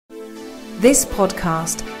This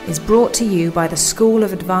podcast is brought to you by the School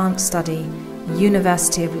of Advanced Study,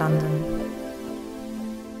 University of London.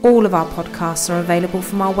 All of our podcasts are available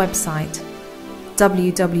from our website,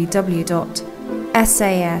 www.sas.ac.uk.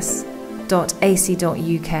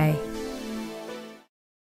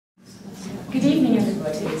 Good evening,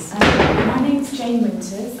 everybody. My name is Jane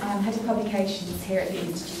Winters. I'm Head of Publications here at the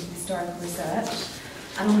Institute of Historical Research.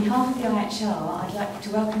 And on behalf of the IHR, I'd like to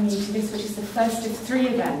welcome you to this, which is the first of 3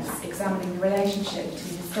 events examining the relationship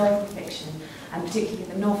between historical fiction and particularly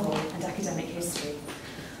the novel and academic history.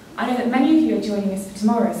 I know that many of you are joining us for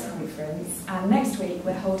tomorrow's conference, and next week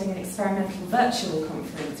we're holding an experimental virtual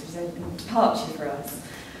conference, which is a departure for us.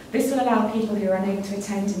 This will allow people who are unable to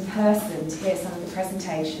attend in person to hear some of the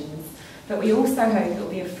presentations, but we also hope it will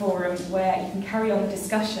be a forum where you can carry on the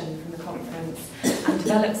discussion from the conference and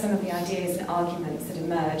develop some of the ideas and arguments that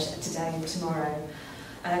emerge today and tomorrow.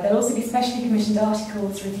 There'll also be specially commissioned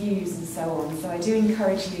articles, reviews and so on, so I do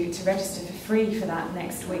encourage you to register for free for that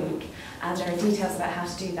next week, and there are details about how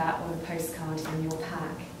to do that on a postcard in your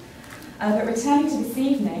pack. But returning to this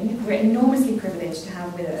evening, we're enormously privileged to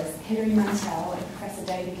have with us Hilary Mantel and Professor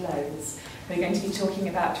David Loads, who are going to be talking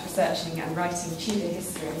about researching and writing Tudor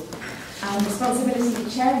history. And responsibility for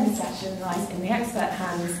chairing the session lies in the expert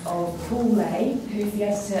hands of Paul Lay, who is the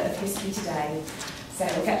editor of History Today. So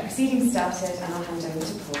we'll get the proceedings started and I'll hand over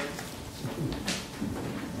to Paul.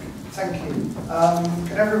 Thank you.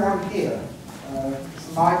 Can everyone hear? Is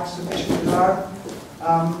the mic sufficiently loud?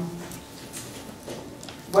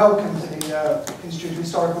 Welcome to the Institute of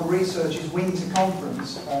Historical Research's Winter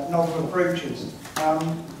Conference, Novel Approaches.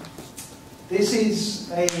 This is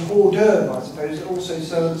a hors d'oeuvre, I suppose. It also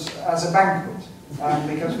serves as a banquet,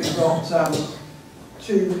 because we've got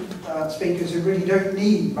 2 speakers who really don't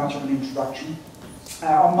need much of an introduction.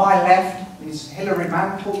 On my left is Hilary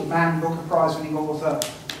Mantel, the Man Booker Prize-winning author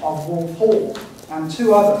of Wolf Hall, and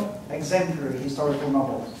 2 other exemplary historical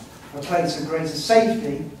novels. A Place of Greater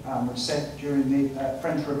Safety, which was set during the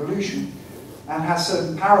French Revolution, and has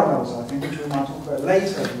certain parallels, I think, which we might talk about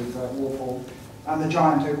later with Wolf Hall, and The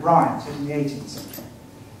Giant O'Brien, set in the 18th century.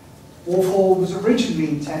 Wolf Hall was originally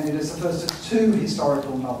intended as the first of 2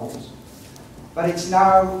 historical novels, but it's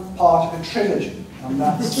now part of a trilogy, and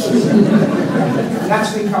that's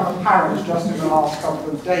become apparent just in the last couple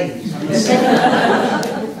of days. And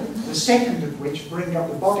the second of which, Bring Up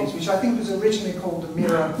the Bodies, which I think was originally called The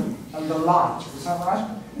Mirror and the Light. Is that right?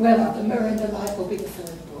 Well, The Mirror and the Light will be the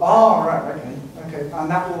 3rd book. Oh, right, okay. And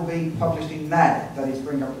that will be published in May, that is,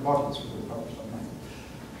 Bring Up the Bodies will be published on May.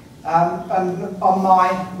 And on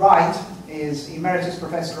my right is Emeritus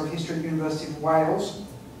Professor of History at the University of Wales,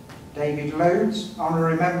 David Loads,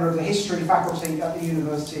 Honorary Member of the History Faculty at the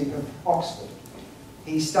University of Oxford.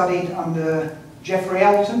 He studied under Geoffrey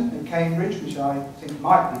Elton at Cambridge, which I think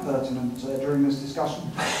might be pertinent during this discussion.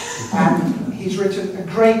 And he's written a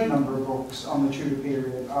great number of books on the Tudor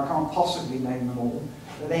period. I can't possibly name them all,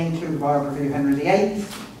 but they include a biography of Henry VIII,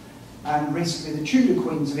 and recently The Tudor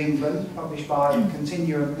Queens of England, published by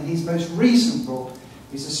Continuum. And his most recent book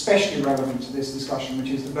is especially relevant to this discussion, which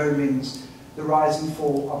is the Boleyns, The Rise and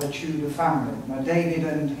Fall of a Tudor Family. Now, David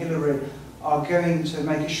and Hilary are going to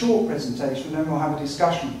make a short presentation, and then we'll have a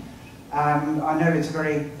discussion. And I know it's a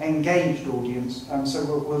very engaged audience, so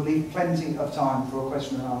we'll leave plenty of time for a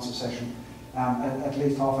question and answer session, at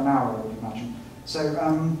least half an hour, I would imagine. So,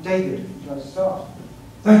 David, would you like to start?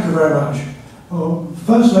 Thank you very much. Well,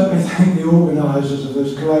 first let me thank the organisers of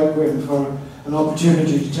this colloquium for an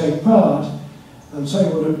opportunity to take part, and say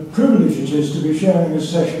what a privilege it is to be sharing a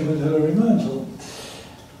session with Hilary Mantel,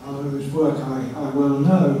 whose work I well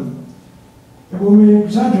know. It will be an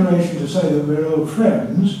exaggeration to say that we're old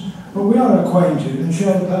friends, but we are acquainted and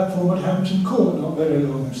shared a platform at Hampton Court not very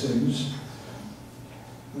long since.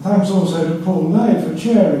 And thanks also to Paul Lay for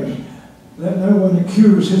chairing. Let no one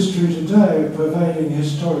accuse History Today of pervading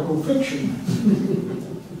historical fiction.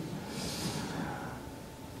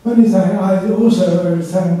 Many thanks. I also owe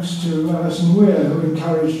thanks to Alison Weir, who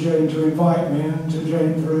encouraged Jane to invite me, and to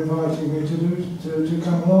Jane for inviting me to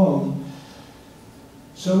come along.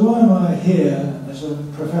 So why am I here as a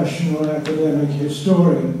professional academic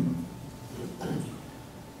historian?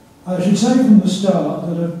 I should say from the start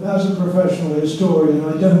that as a professional historian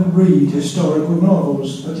I don't read historical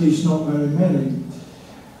novels, at least not very many.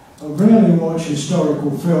 I rarely watch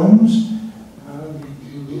historical films,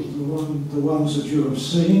 the ones that you have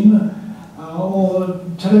seen, or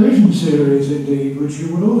television series indeed, which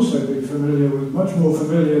you will also be familiar with, much more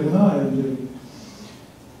familiar than I indeed.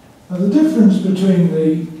 Now, the difference between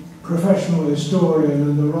the professional historian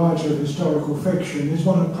and the writer of historical fiction is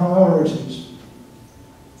one of priorities.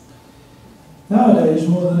 Nowadays,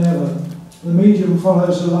 more than ever, the medium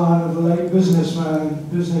follows the line of the late businessman,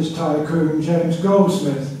 business tycoon James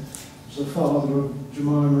Goldsmith, the father of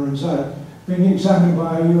Jemima and Zach. Being examined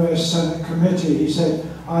by a US Senate committee, he said,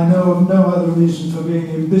 "I know of no other reason for being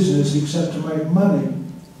in business except to make money."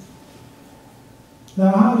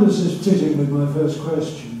 Now, how does this fit in with my first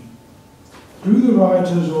question? Do the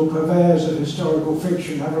writers or purveyors of historical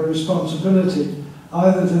fiction have a responsibility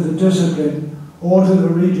either to the discipline or to the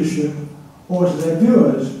readership or to their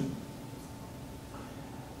viewers? The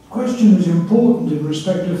question is important in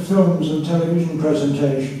respect of films and television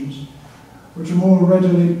presentations, which are more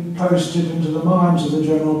readily posted into the minds of the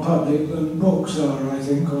general public than books are, I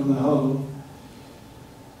think, on the whole.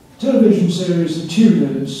 Television series The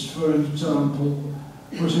Tudors, for example,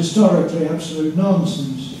 was historically absolute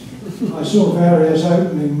nonsense. I saw various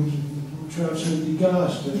openings which were absolutely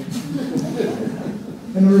ghastly.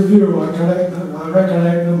 In a review, I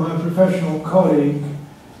recollect that my professional colleague,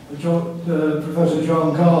 Professor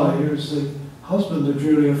John Guy, who is the husband of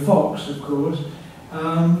Julia Fox, of course,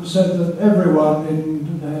 said that everyone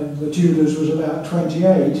in the Tudors was about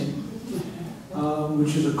 28,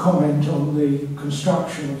 which is a comment on the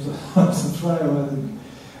construction of the frame, I think.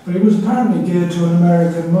 But it was apparently geared to an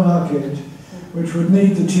American market, which would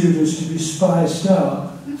need the Tudors to be spiced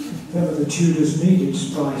up. If ever the Tudors needed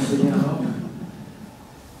spicing up.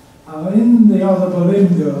 In The Other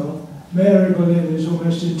Boleyn Girl, Mary Boleyn is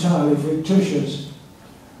almost entirely fictitious.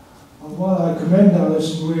 And while I commend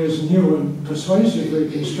Alison Weir's new and persuasive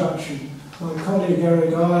reconstruction, my colleague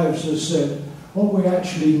Eric Ives has said, what we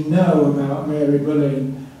actually know about Mary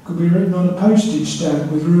Boleyn could be written on a postage stamp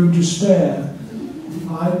with room to spare.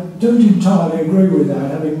 I don't entirely agree with that,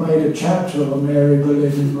 having made a chapter on Mary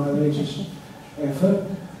Boleyn in my latest effort,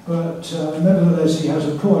 but nevertheless he has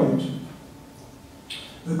a point.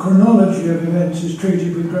 The chronology of events is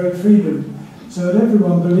treated with great freedom, so that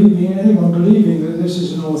anyone believing that this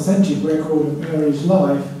is an authentic record of Mary's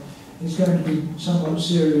life is going to be somewhat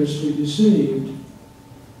seriously deceived.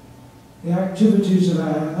 The activities of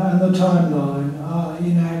Anne and the timeline are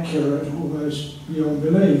inaccurate almost beyond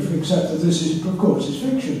belief, except that this is, of course, is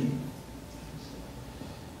fiction.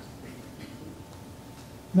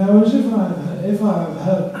 Now, as if I have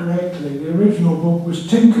heard correctly, the original book was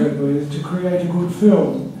tinkered with to create a good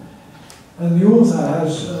film, and the author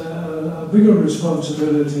has a bigger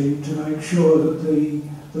responsibility to make sure that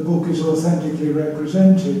the book is authentically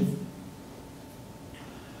represented.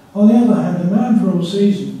 On the other hand, A Man for All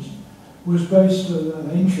Seasons was based on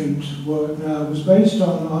an ancient work now, was based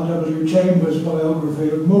on R.W. Chambers'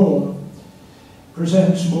 biography of Moore.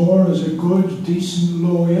 Presents Moore as a good, decent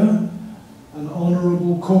lawyer, an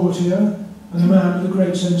honourable courtier, and a man with a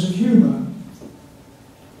great sense of humour.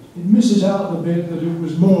 It misses out the bit that it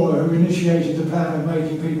was Moore who initiated the plan of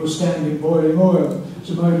making people stand in boiling oil as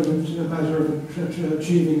a matter of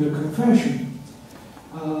achieving the confession.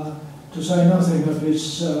 To say nothing of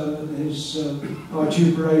his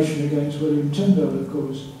vituperation against William Tyndale, of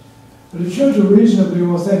course. But it shows a reasonably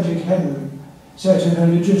authentic Henry set in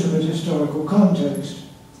a legitimate historical context,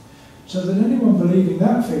 so that anyone believing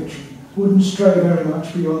that fiction wouldn't stray very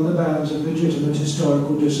much beyond the bounds of legitimate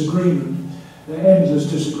historical disagreement. There are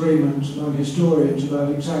endless disagreements among historians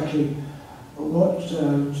about exactly what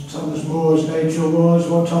Thomas More's nature was,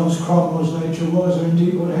 what Thomas Cromwell's nature was, or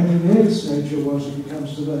indeed what Henry VIII's nature was if it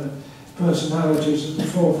comes to that. Personalities at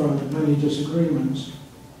the forefront of many disagreements.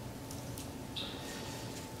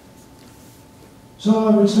 So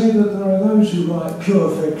I would say that there are those who write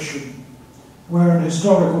pure fiction, where an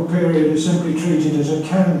historical period is simply treated as a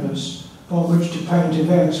canvas on which to paint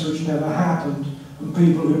events which never happened and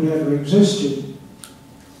people who never existed.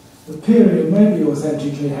 The period may be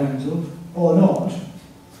authentically handled, or not. It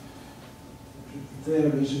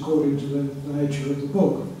varies according to the nature of the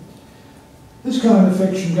book. This kind of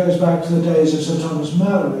fiction goes back to the days of Sir Thomas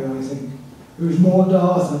Malory, I think, whose Maud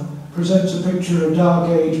Arthur presents a picture of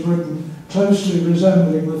Dark Age Britain closely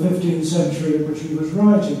resembling the 15th century in which he was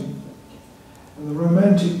writing. And the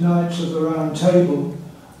romantic knights of the Round Table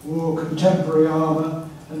wore contemporary armour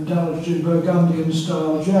and indulged in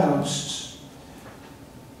Burgundian-style jousts.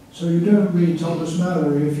 So you don't read Thomas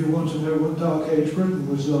Malory if you want to know what Dark Age Britain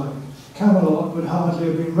was like. Camelot would hardly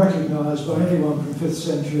have been recognised by anyone from 5th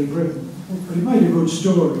century Britain. But he made a good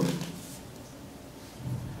story.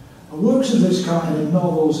 Works of this kind are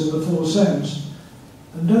novels in the full sense,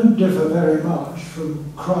 and don't differ very much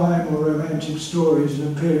from crime or romantic stories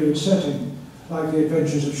in a period setting, like the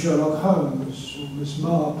adventures of Sherlock Holmes, or Miss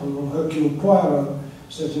Marple, or Hercule Poirot,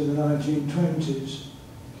 set in the 1920s.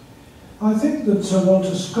 I think that Sir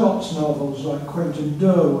Walter Scott's novels, like Quentin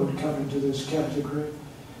Durward, come into this category.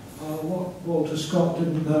 what Walter Scott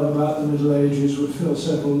didn't know about the Middle Ages would fill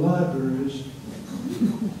several libraries.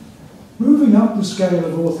 Moving up the scale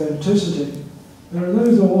of authenticity, there are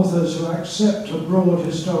those authors who accept a broad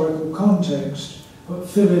historical context but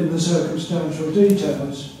fill in the circumstantial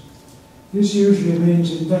details. This usually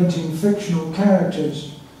means inventing fictional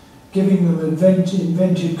characters, giving them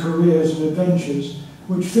invented careers and adventures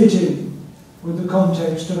which fit in with the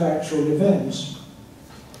context of actual events.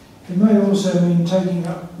 It may also mean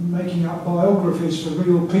making up biographies for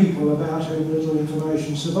real people about whom little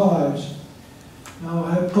information survives. Now,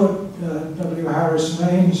 I have put W. Harrison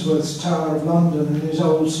Ainsworth's Tower of London and his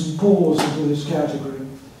Old St Paul's into this category.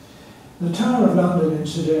 The Tower of London,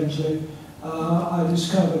 incidentally, I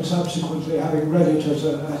discovered subsequently, having read it as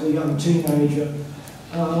a young teenager,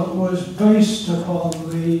 was based upon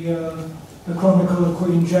the Chronicle of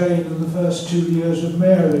Queen Jane and the first 2 years of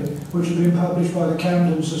Mary, which had been published by the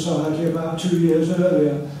Camden Society about 2 years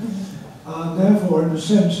earlier. Therefore, in a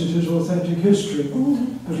sense, it is authentic history,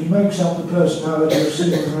 but he makes up the personality of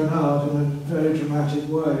Stephen Renard in a very dramatic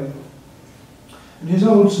way. And his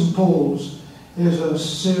Old St Paul's is a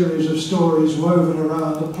series of stories woven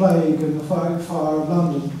around the plague and the fire of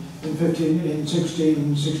London in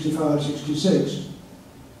 1665-66.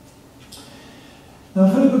 Now,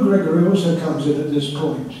 Philippa Gregory also comes in at this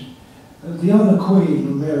point. The other Queen,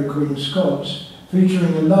 or Mary Queen of Scots,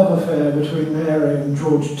 featuring a love affair between Mary and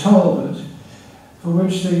George Talbot, for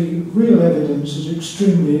which the real evidence is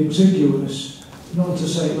extremely exiguous, not to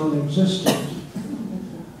say non-existent.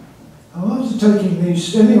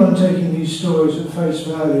 After anyone taking these stories at face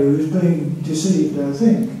value is being deceived, I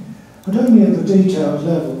think, but only at the detailed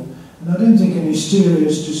level, and I don't think any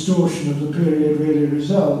serious distortion of the period really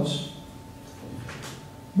results.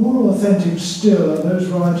 More authentic still are those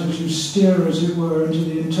writers who steer, as it were, into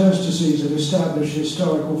the interstices of established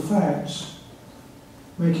historical facts,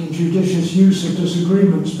 making judicious use of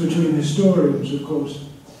disagreements between historians, of course.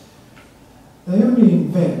 They only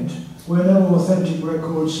invent where no authentic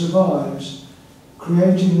record survives,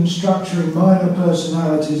 creating and structuring minor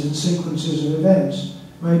personalities and sequences of events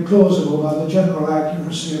made plausible by the general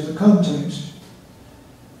accuracy of the context.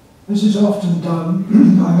 This is often done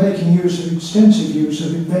by making extensive use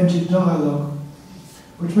of invented dialogue,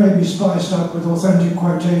 which may be spiced up with authentic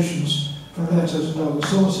quotations from letters and other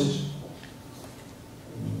sources.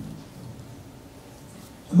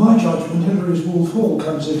 In my judgment, Hilary's Wolf Hall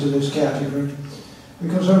comes into this category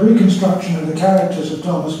because her reconstruction of the characters of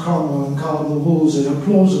Thomas Cromwell and Cardinal Wolsey are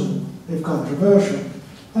plausible, if controversial.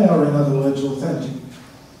 They are, in other words, authentic.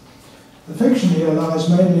 The fiction here lies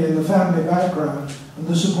mainly in the family background and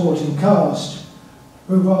the supporting cast,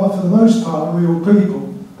 who are for the most part real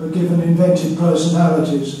people, but given invented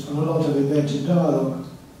personalities and a lot of invented dialogue.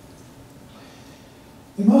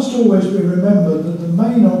 It must always be remembered that the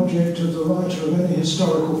main object of the writer of any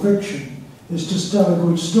historical fiction is to tell a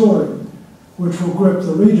good story, which will grip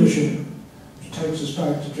the readership, which takes us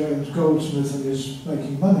back to James Goldsmith and his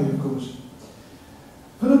making money, of course.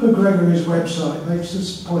 Philippa Gregory's website makes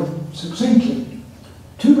this point succinctly.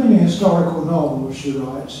 Too many historical novels, she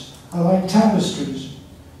writes, are like tapestries,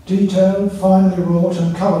 detailed, finely wrought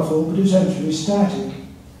and colourful, but essentially static.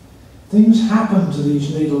 Things happen to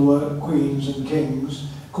these needlework queens and kings,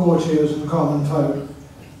 courtiers and common folk,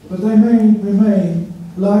 but they may remain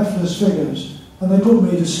lifeless figures, and they put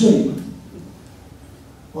me to sleep.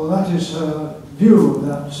 Well, that is her view of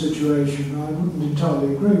that situation. I wouldn't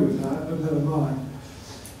entirely agree with that, but never mind.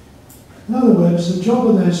 In other words, the job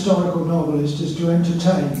of the historical novelist is to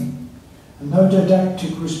entertain, and no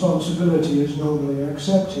didactic responsibility is normally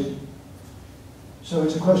accepted. So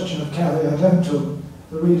it's a question of caveat emptor.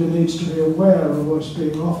 The reader needs to be aware of what's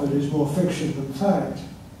being offered is more fiction than fact.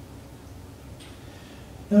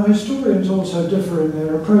 Now, historians also differ in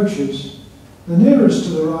their approaches. The nearest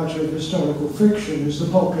to the writer of historical fiction is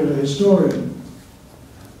the popular historian,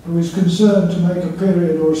 who is concerned to make a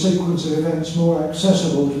period or a sequence of events more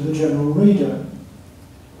accessible to the general reader.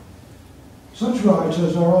 Such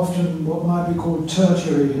writers are often what might be called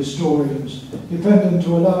tertiary historians, dependent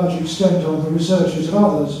to a large extent on the researches of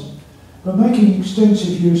others, but making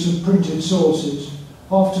extensive use of printed sources,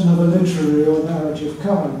 often of a literary or narrative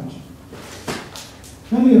kind.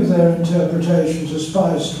 Many of their interpretations are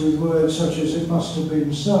spiced with words such as "it must have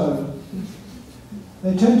been so."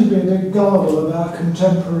 They tend to be a bit gullible about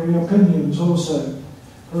contemporary opinions also.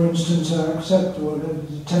 For instance, a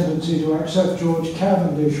tendency to accept George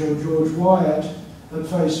Cavendish or George Wyatt at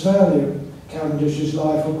face value. Cavendish's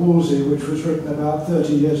Life of Wolsey, which was written about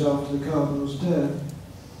 30 years after the Cardinal's death.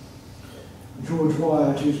 George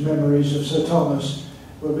Wyatt, whose memories of Sir Thomas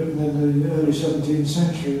were written in the early 17th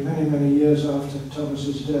century, many, many years after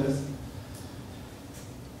Thomas's death.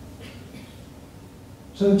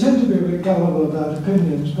 So they tend to be a bit gullible about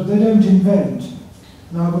opinions, but they don't invent.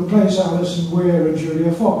 And I would place Alison Weir and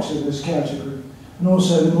Julia Fox in this category, and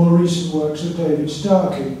also the more recent works of David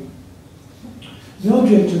Starkey. The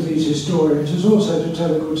object of these historians is also to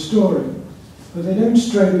tell a good story, but they don't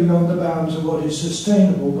stray beyond the bounds of what is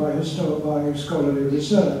sustainable by scholarly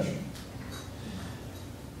research.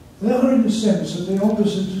 They are, in a sense, at the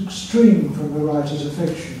opposite extreme from the writers of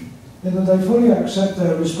fiction, in that they fully accept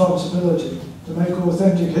their responsibility to make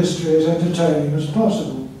authentic history as entertaining as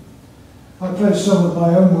possible. I place some of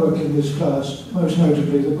my own work in this class, most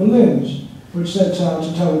notably the Boleyns, which sets out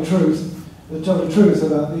to tell the truth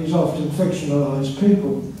about these often fictionalised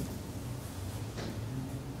people.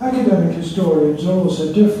 Academic historians are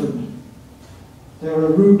also different. There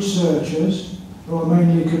are root searchers who are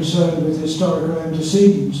mainly concerned with historical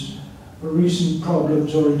antecedents for recent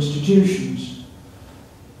problems or institutions.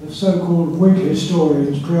 The so-called Whig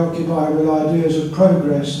historians preoccupied with ideas of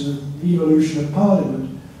progress and the evolution of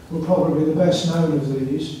Parliament were probably the best known of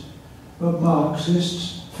these, but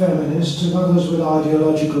Marxists, feminists and others with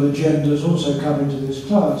ideological agendas also come into this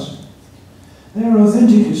class. They are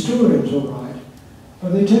authentic historians, all right,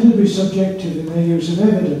 but they tend to be subjective in their use of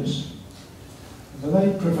evidence. The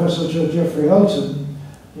late Professor Geoffrey Elton,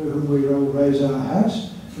 to whom we all raise our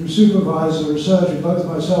hats, who supervised the research of both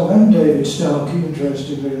myself and David Starkey,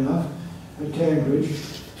 interestingly enough, at Cambridge,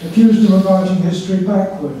 accused them of writing history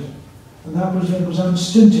backward, and that was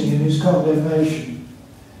unstinting in his condemnation.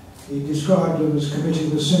 He described them as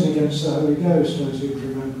committing the sin against the Holy Ghost, I seem to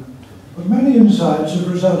remember. But many insights have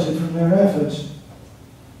resulted from their efforts.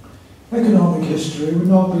 Economic history would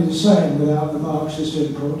not be the same without the Marxist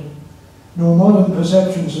input, nor modern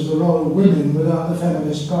perceptions of the role of women without the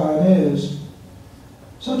feminist pioneers.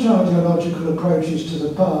 Such ideological approaches to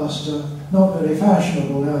the past are not very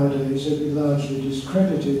fashionable nowadays, they've been largely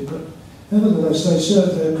discredited, but nevertheless they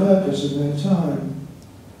serve their purpose in their time.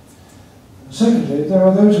 Secondly, there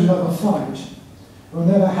are those who love a fight, who are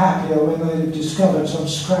never happier when they've discovered some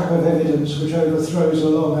scrap of evidence which overthrows a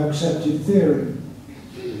long-accepted theory.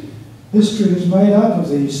 History is made up of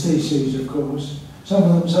these theses, of course, some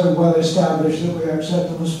of them so well established that we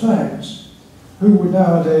accept them as facts. Who would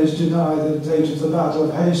nowadays deny the date of the Battle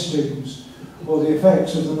of Hastings or the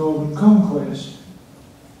effects of the Norman Conquest?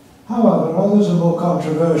 However, others are more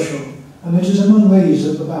controversial, and it is among these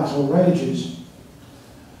that the battle rages.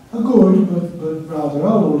 A good, but rather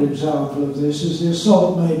old example of this is the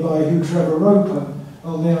assault made by Hugh Trevor Roper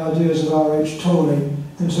on the ideas of R.H. Tawney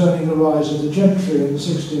concerning the rise of the gentry in the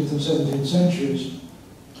 16th and 17th centuries.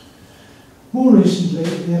 More recently,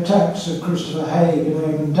 the attacks of Christopher Haig and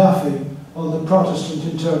Eamon Duffy on the Protestant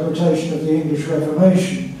interpretation of the English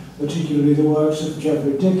Reformation, particularly the works of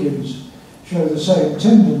Geoffrey Dickens, show the same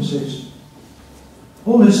tendencies.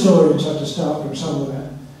 All historians have to start from somewhere,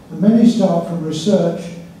 and many start from research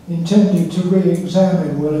intending to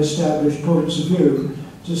re-examine well-established points of view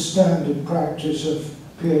to standard practice of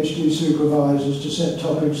PhD supervisors to set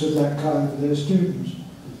topics of that kind for their students.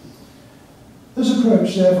 This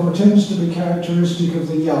approach, therefore, tends to be characteristic of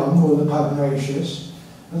the young or the pugnacious,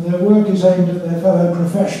 and their work is aimed at their fellow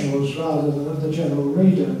professionals rather than at the general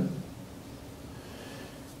reader.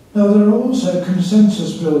 Now, there are also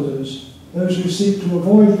consensus builders, those who seek to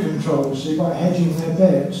avoid controversy by hedging their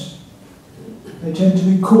bets. They tend to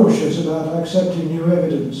be cautious about accepting new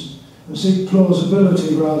evidence and seek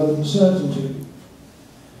plausibility rather than certainty.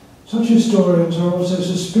 Such historians are also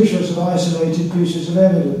suspicious of isolated pieces of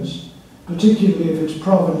evidence, particularly if its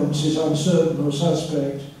provenance is uncertain or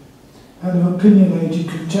suspect, and of opinionated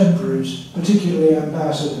contemporaries, particularly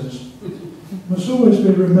ambassadors. It must always be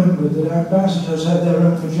remembered that ambassadors had their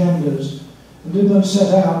own agendas and did not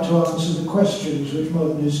set out to answer the questions which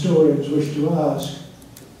modern historians wish to ask.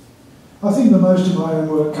 I think that most of my own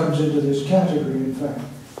work comes into this category, in fact.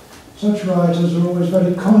 Such writers are always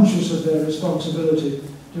very conscious of their responsibility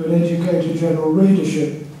to an educated general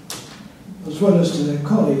readership, as well as to their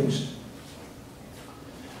colleagues.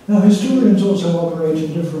 Now, historians also operate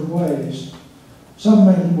in different ways. Some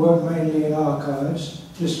men work mainly in archives,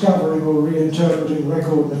 discovering or reinterpreting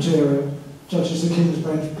record material, such as the King's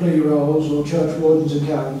Bench plea rolls or churchwardens'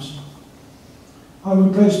 accounts. I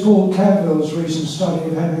would place Paul Cadwell's recent study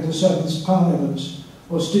of Henry VII's parliaments,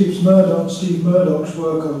 or Steve Murdoch's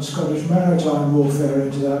work on Scottish maritime warfare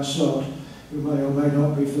into that slot. You may or may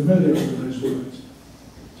not be familiar with those works.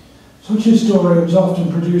 Such historians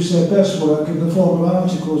often produce their best work in the form of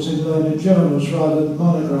articles in learned journals rather than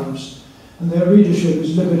monographs, and their readership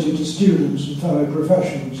is limited to students and fellow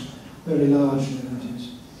professionals, very largely that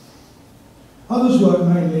is. Others work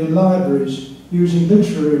mainly in libraries, using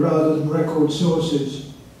literary rather than record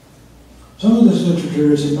sources. Some of this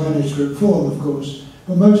literature is in manuscript form, of course,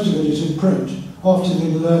 but most of it is in print, often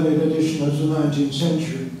in learned edition of the 19th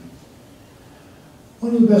century.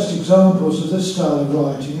 One of the best examples of this style of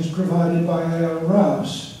writing is provided by A.L.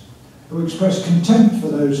 Rouse, who expressed contempt for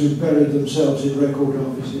those who buried themselves in record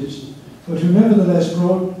offices, but who nevertheless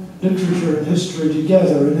brought literature and history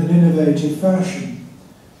together in an innovative fashion.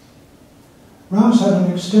 Rouse had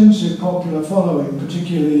an extensive popular following,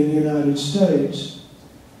 particularly in the United States,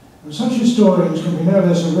 and such historians can be no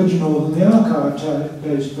less original than the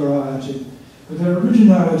archive-based variety, but their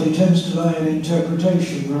originality tends to lie in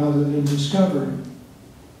interpretation rather than in discovery.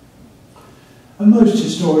 And most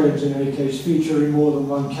historians, in any case, feature in more than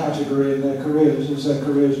one category in their careers as their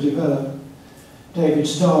careers develop. David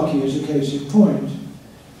Starkey is a case in point.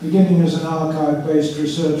 Beginning as an archive-based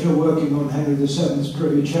researcher working on Henry VII's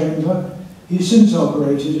Privy Chamber, he's since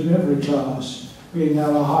operated in every class, being now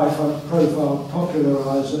a high-profile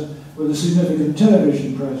populariser with a significant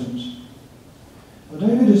television presence. But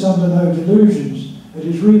David is under no delusions that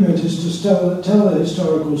his remit is to tell the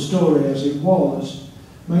historical story as it was,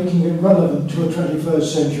 making it relevant to a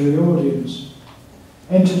 21st century audience.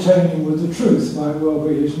 Entertaining with the truth might well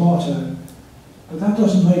be his motto, but that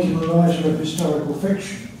doesn't make him a writer of historical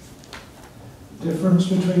fiction. The difference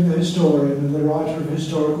between the historian and the writer of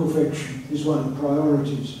historical fiction is one of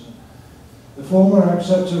priorities. The former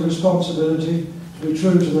accepts a responsibility to be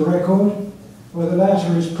true to the record, where the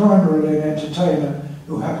latter is primarily an entertainer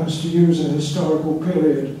who happens to use a historical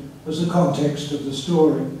period as the context of the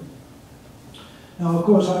story. Now, of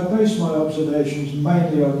course, I base my observations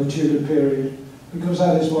mainly on the Tudor period, because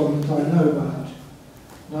that is one that I know about,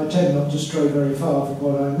 and I tend not to stray very far from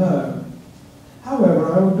what I know.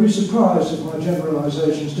 However, I would be surprised if my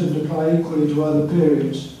generalisations didn't apply equally to other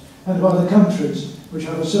periods and to other countries which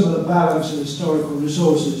have a similar balance of historical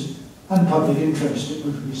resources and public interest, it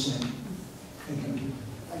would be said. Thank you.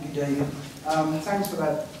 Thank you, David. Thanks for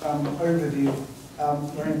that overview.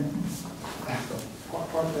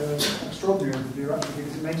 Quite an extraordinary overview, actually,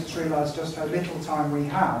 because it makes us realise just how little time we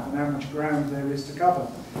have and how much ground there is to cover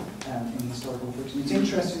in historical fiction. It's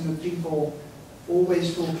interesting that people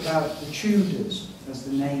always talk about the Tudors as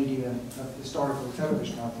the nadir of historical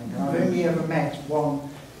television, I think. And I've only ever met one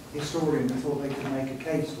historian who thought they could make a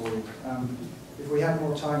case for it. If we had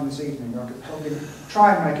more time this evening, I could probably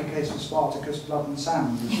try and make a case for Spartacus, Blood and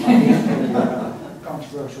Sand, which might be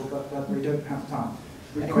controversial, but we don't have time.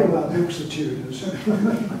 We call that books the Tudors.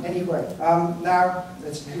 Anyway, now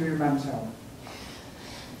let's hear Mantel.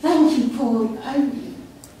 Thank you, Paul. I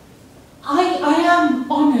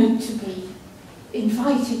am honoured to be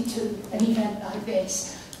invited to an event like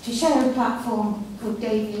this, to share a platform with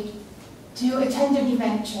David, to attend an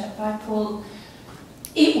event chaired by Paul.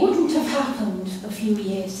 It wouldn't have happened a few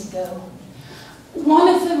years ago. One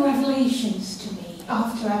of the revelations to me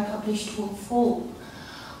after I published Book 4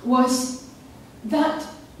 was that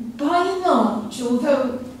by and large,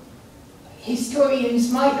 although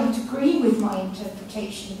historians might not agree with my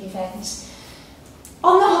interpretation of events,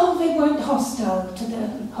 on the whole they weren't hostile to the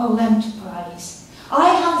whole enterprise. I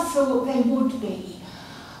had thought they would be.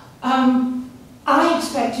 I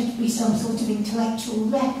expected to be some sort of intellectual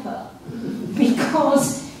leper,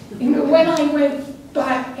 because when I went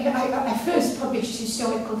back, I first published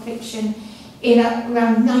historical fiction in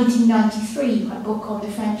around 1993, my book on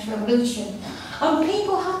the French Revolution, and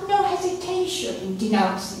people had no hesitation in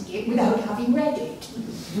denouncing it without having read it,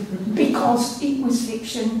 because it was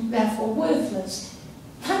fiction, therefore worthless.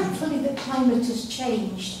 Thankfully, the climate has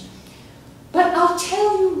changed. But I'll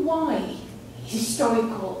tell you why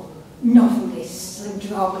historical novelists and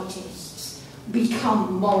dramatists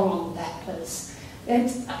become moral lepers.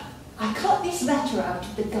 And I cut this letter out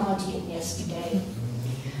of The Guardian yesterday.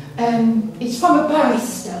 It's from a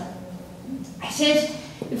barrister. It says,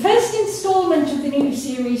 the first instalment of the new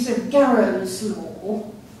series of Garrow's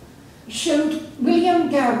Law showed William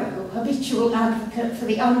Garrow, habitual advocate for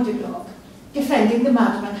the underdog, defending the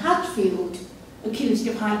madman Hatfield, accused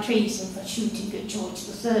of high treason for shooting at George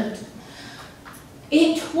III.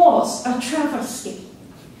 It was a travesty.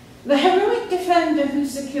 The heroic defender who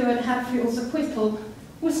secured Hatfield's acquittal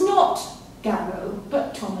was not Garrow,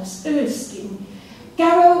 but Thomas Erskine.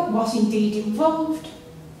 Garrow was indeed involved,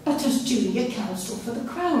 but as junior counsel for the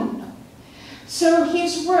Crown. So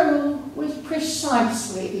his role was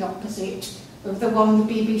precisely the opposite of the one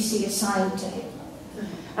the BBC assigned to him.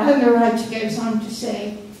 And the writer goes on to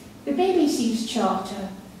say, the BBC's charter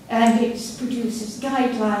and its producers'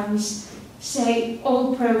 guidelines say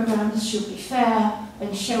all programmes should be fair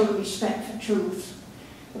and show respect for truth.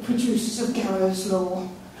 the producers of Gallows Law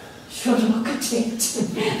should look at it.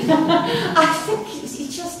 I think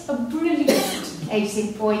it's just a brilliant case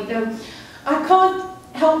in point, though I can't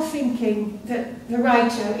help thinking that the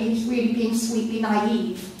writer is really being sweetly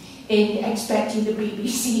naive in expecting the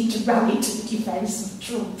BBC to rally to the defence of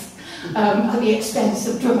truth at the expense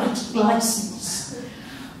of dramatic licence.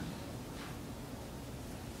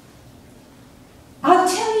 I'll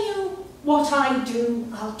tell you what I do.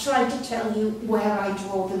 I'll try to tell you where I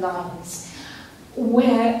draw the lines,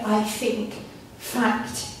 where I think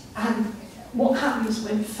fact and what happens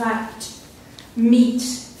when fact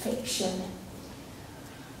meets fiction.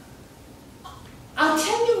 I'll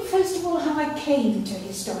tell you first of all how I came to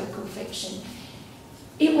historical fiction.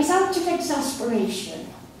 It was out of exasperation.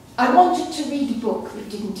 I wanted to read a book that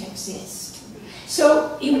didn't exist.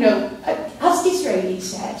 So, you know, as Disraeli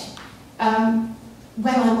said,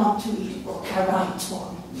 when I want to read a book, I write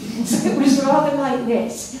one. So it was rather like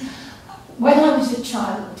this. When I was a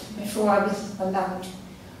child, before I was allowed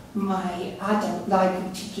my adult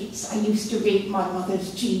library tickets, I used to read my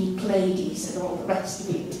mother's Jean Pleiades and all the rest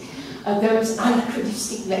of it. Those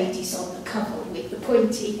anachronistic ladies on the cover with the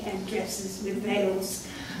pointy headdresses with veils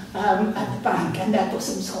at the back and their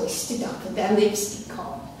bosoms hoisted up and their lipstick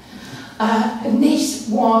on. And this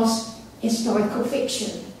was historical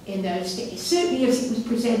fiction in those days, certainly as it was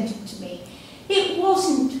presented to me. It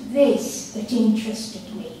wasn't this that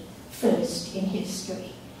interested me first in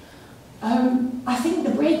history. I think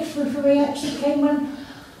the breakthrough for me actually came when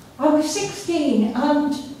I was 16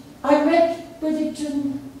 and I read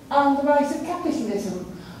Religion and the Rise of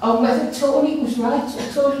Capitalism, on whether Tony was right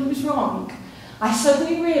or Tony was wrong. I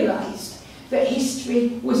suddenly realised that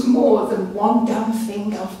history was more than one damn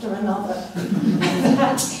thing after another.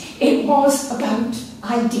 That it was about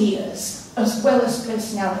ideas as well as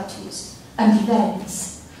personalities and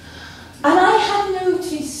events. And I had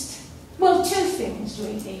noticed, well, two things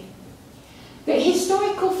really. That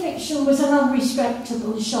historical fiction was an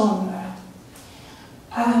unrespectable genre.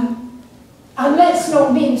 And let's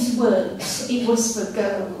not mince words, it was for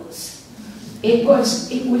girls. It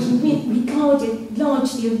was regarded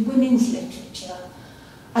largely as women's literature,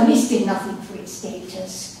 and this did nothing for its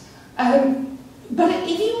status. But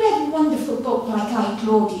if you read a wonderful book like I,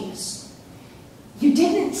 Claudius, you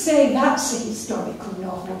didn't say that's a historical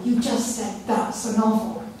novel, you just said that's a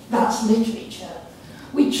novel, that's literature.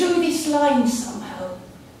 We drew this line somehow.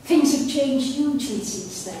 Things have changed hugely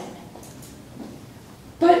since then.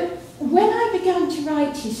 But when I began to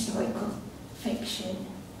write historical fiction,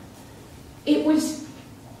 it was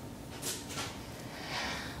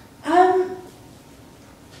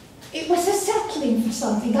a settling for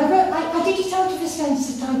something. I did it out of a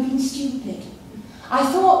sense that I'd been stupid. I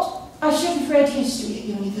thought I should have read history at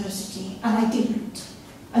university, and I didn't.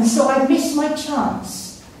 And so I missed my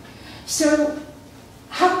chance. So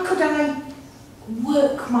how could I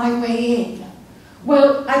work my way in?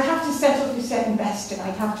 Well, I'd have to settle for second best, and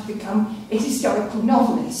I'd have to become a historical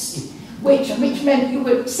novelist, which meant you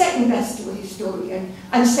were second best to a historian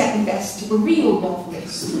and second best to a real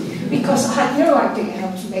novelist, because I had no idea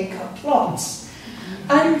how to make up plots.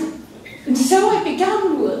 And so I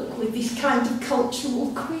began work with this kind of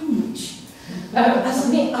cultural cringe. I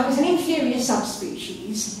was an inferior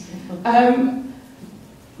subspecies,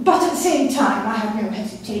 but at the same time, I had no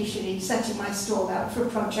hesitation in setting my stall out for a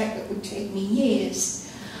project that would take me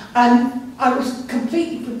years. And I was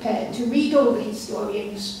completely prepared to read all the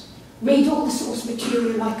historians, read all the source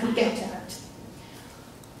material I could get at.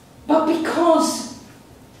 But because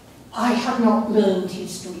I had not learned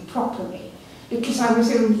history properly, because I was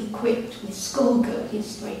only equipped with schoolgirl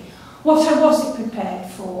history, what I wasn't prepared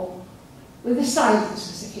for were the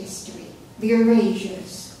silences of history, the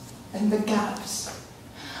erasures and the gaps.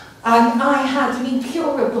 And I had an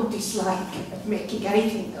incurable dislike of making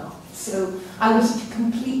anything up, so I was at a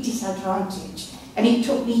complete disadvantage. And it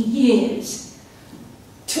took me years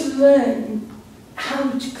to learn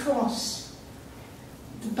how to cross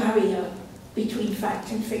the barrier between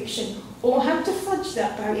fact and fiction, or how to fudge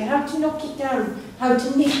that barrier, how to knock it down, how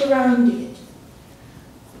to nip around it.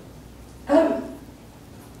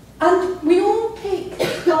 And we all pick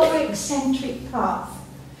our eccentric path.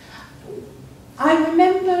 I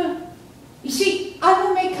remember, you see, I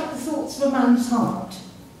will make up the thoughts of a man's heart,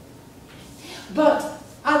 but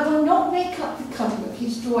I will not make up the colour of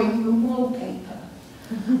his drawing room wallpaper.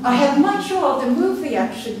 I had much rather move the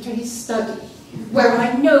action to his study, where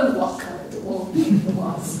I know what colour the wallpaper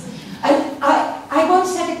was. And I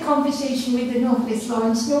once had a conversation with the novelist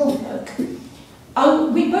Lawrence Norfolk.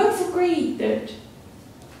 We both agreed that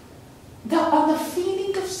on the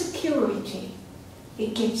feeling of security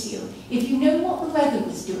it gives you. If you know what the weather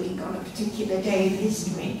was doing on a particular day in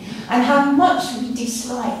history, and how much we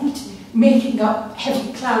disliked making up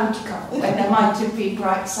heavy cloud cover when there might have been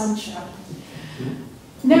bright sunshine.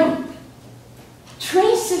 Now,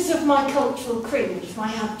 traces of my cultural cringe,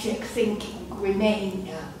 my abject thinking, remain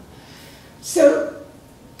now. So,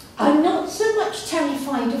 I'm not so much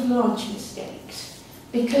terrified of large mistakes,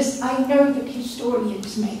 because I know that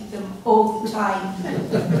historians make them all the time,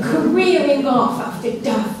 careering off after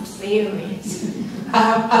daft theories,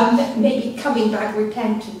 and maybe coming back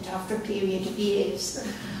repentant after a period of years.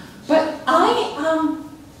 But I am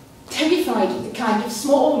terrified of the kind of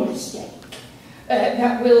small mistake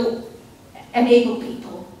that will enable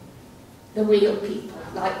people, the real people,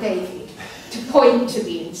 like David, to point to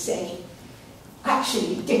me and say,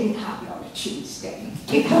 actually, it didn't happen on a Tuesday.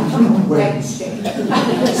 It happened on a Wednesday.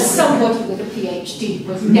 Somebody with a PhD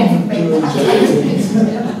was never made that.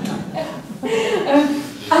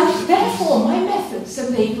 And therefore, my methods are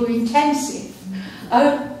labour-intensive.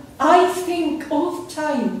 I think all the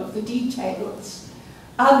time of the details,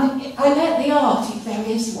 and I let the art, if there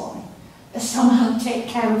is one, somehow take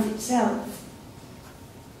care of itself.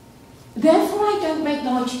 Therefore, I don't make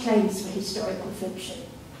large claims for historical fiction.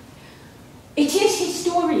 It is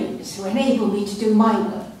historians who enable me to do my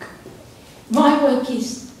work. My work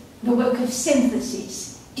is the work of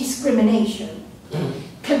synthesis, discrimination,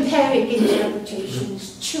 comparing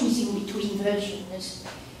interpretations, choosing between versions.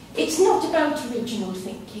 It's not about original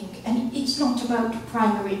thinking, and it's not about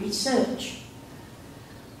primary research.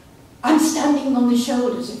 I'm standing on the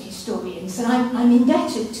shoulders of historians, and I'm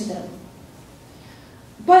indebted to them.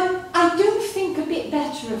 But I do think a bit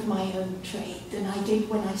better of my own trade than I did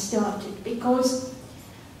when I started, because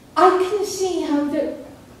I can see how that,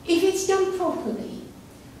 if it's done properly,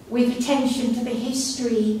 with attention to the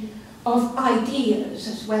history of ideas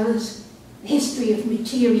as well as the history of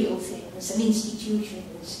material things and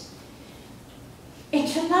institutions,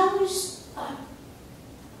 it allows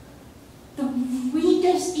the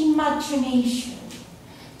reader's imagination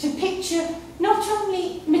to picture not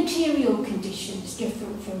only material conditions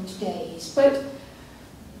different from today's, but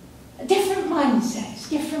different mindsets,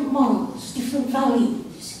 different morals, different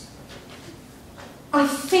values. I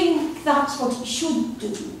think that's what it should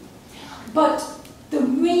do. But the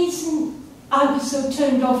reason I was so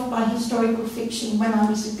turned off by historical fiction when I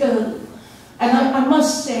was a girl, and I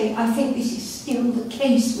must say, I think this is still the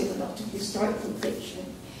case with a lot of historical fiction,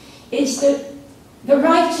 is that the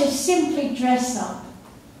writers simply dress up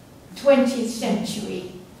 20th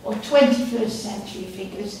century or 21st century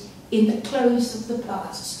figures in the clothes of the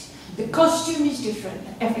past. The costume is different,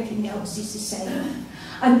 everything else is the same.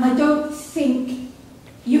 And I don't think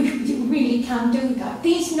you really can do that.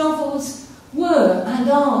 These novels were and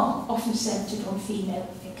are often centred on female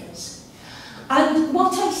figures. And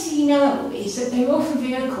what I see now is that they're often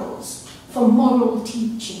vehicles for moral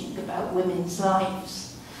teaching about women's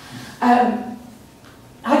lives.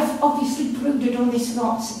 I've obviously brooded on this a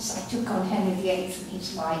lot since I took on Henry VIII and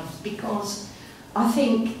his life, because I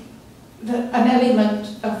think that an element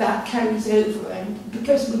of that carries over, and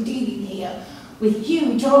because we're dealing here with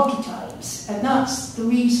huge archetypes, and that's the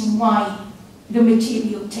reason why the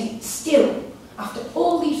material takes still, after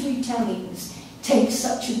all these retellings, takes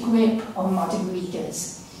such a grip on modern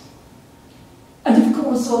readers. And of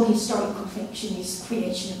course, all historical fiction is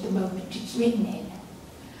creation of the moment it's written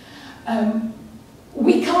in.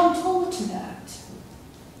 We can't alter that.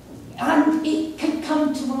 And it can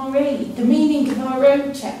come to our aid. The meaning of our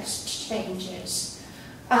own text changes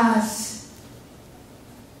as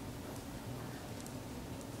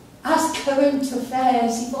current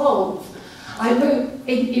affairs evolve. I wrote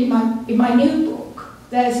in my new book,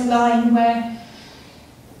 there's a line where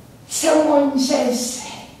someone says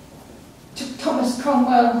to Thomas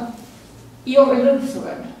Cromwell, "You're a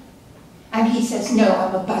Lutheran." And he says, "No,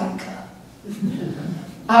 I'm a banker."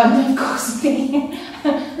 And of course the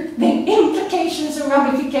implications and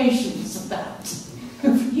ramifications of that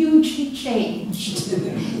have hugely changed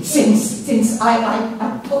since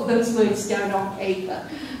I put those words down on paper.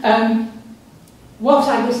 What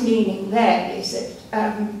I was meaning there is that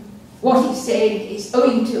what he's saying is,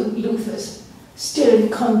 owing to Luther's stern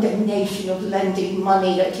condemnation of lending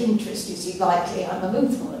money at interest, is he likely I'm a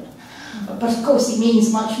Lutheran. But of course he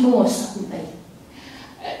means much more suddenly.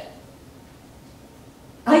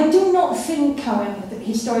 I do not think, however, that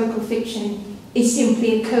historical fiction is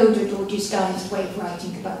simply a coded or disguised way of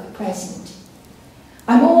writing about the present.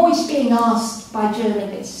 I'm always being asked by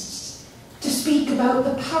journalists to speak about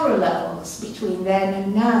the parallels between then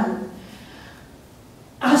and now,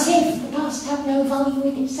 as if the past had no value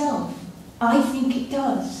in itself. I think it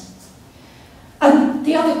does. And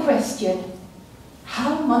the other question,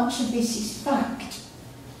 how much of this is fact?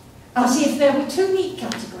 As if there were two neat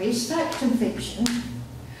categories, fact and fiction,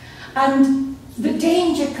 and the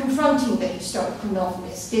danger confronting the historical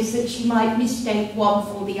novelist is that she might mistake one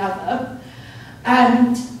for the other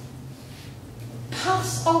and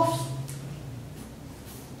pass off,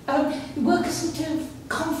 work as a sort of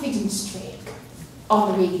confidence trick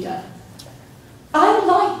on the reader. I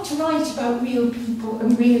like to write about real people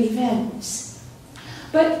and real events,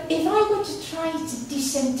 but if I were to try to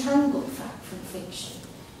disentangle fact from fiction,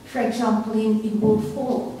 for example in Wolf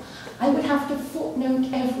Hall, I would have to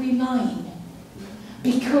footnote every line,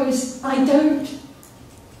 because I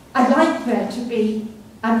like there to be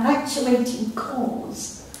an actuating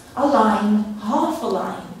cause, a line, half a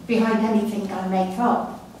line, behind anything I make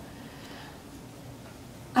up.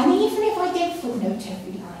 And even if I did footnote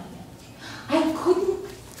every line, I couldn't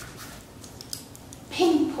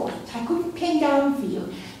pinpoint, I couldn't pin down for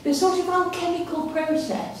you the sort of alchemical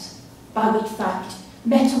process by which fact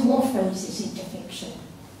metamorphoses into fiction.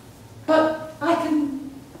 But I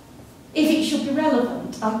can, if it should be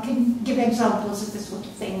relevant, I can give examples of the sort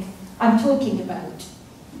of thing I'm talking about.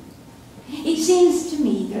 It seems to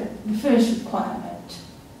me that the first requirement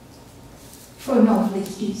for a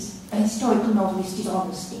novelist is, a historical novelist, is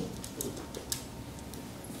honesty.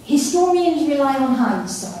 Historians rely on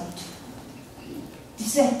hindsight.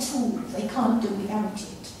 It's their tool, they can't do without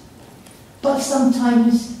it. But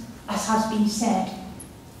sometimes, as has been said,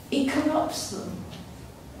 it corrupts them.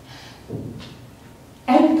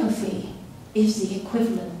 Empathy is the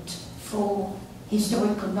equivalent for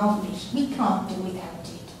historical novelists. We can't do without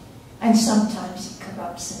it, and sometimes it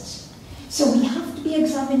corrupts us. So we have to be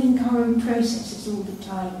examining our own processes all the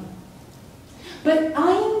time. But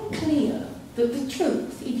I'm clear that the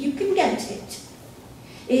truth, if you can get it,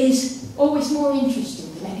 is always more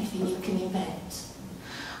interesting than anything you can invent.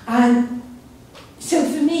 And so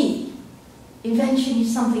for me, invention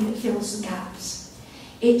is something that fills the gaps.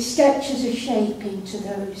 It stretches a shape into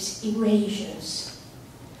those erasures.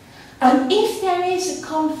 And if there is a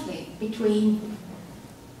conflict between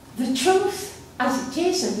the truth as it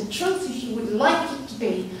is and the truth as you would like it to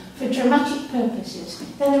be for dramatic purposes,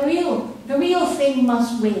 then the real thing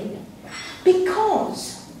must win.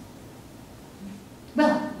 Because,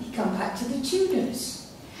 well, we come back to the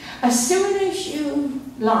Tudors. As soon as you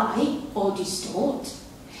lie or distort,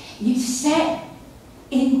 you set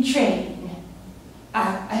in train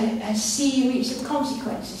a series of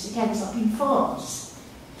consequences that ends up in farce.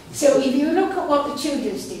 So if you look at what the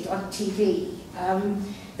Tudors did on TV,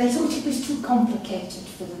 they thought it was too complicated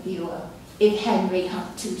for the viewer if Henry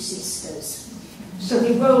had two sisters. So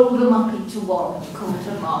they rolled them up into one and called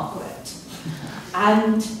her Margaret.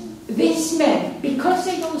 And this meant, because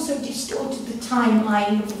they'd also distorted the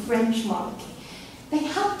timeline of the French monarchy, they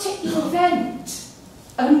had to invent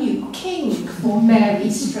a new king for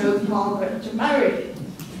Mary / Margaret to marry.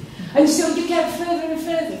 And so you get further and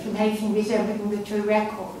further from anything resembling the true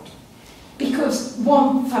record, because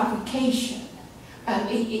one fabrication,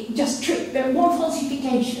 one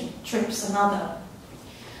falsification trips another.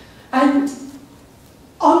 And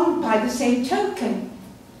by the same token,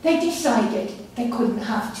 they decided they couldn't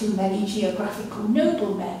have too many geographical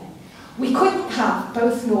noblemen. We couldn't have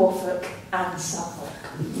both Norfolk and Suffolk.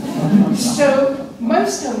 So,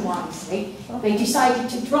 most unwisely, they decided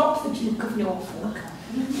to drop the Duke of Norfolk,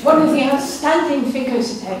 one of the outstanding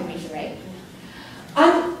figures of Henry's reign.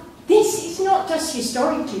 And this is not just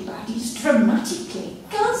historically bad, it's dramatically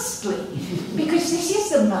ghastly, because this is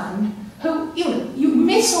the man who, you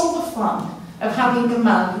miss all the fun of having a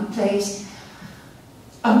man who plays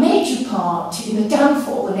a major part in the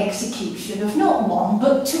downfall and execution of not one,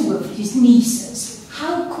 but two of his nieces.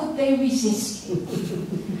 How could they resist him?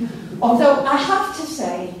 Although I have to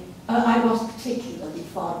say, I was particularly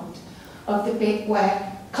fond of the bit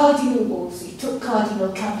where Cardinal Wolsey took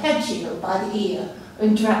Cardinal Campeggio by the ear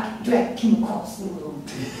and dragged him across the room.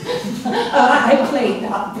 I played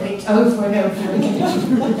that bit over and over again.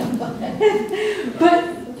 But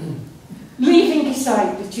leaving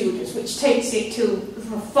aside the Tudors, which takes it to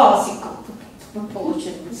farcical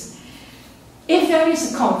proportions, if there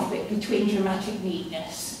is a conflict between dramatic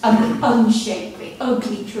neatness and the unshapely,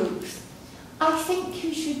 ugly truth, I think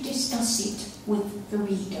you should discuss it with the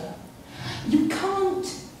reader. You can't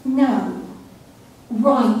now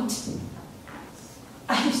write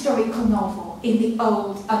a historical novel in the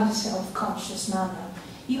old, unself-conscious manner.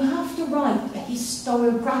 You have to write a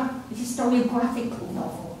historiographical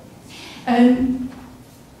novel.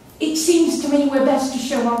 It seems to me we're best to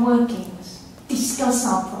show our workings, discuss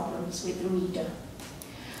our problems with the reader.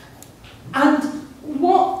 And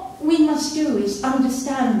what we must do is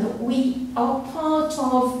understand that we are part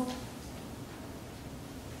of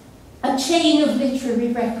a chain of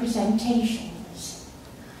literary representations.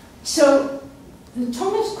 So the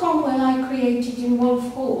Thomas Cromwell I created in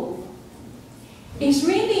Wolf Hall is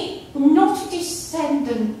really not a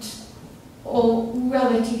descendant or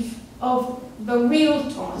relative of the real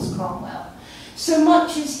Thomas Cromwell, so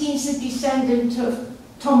much as he's a descendant of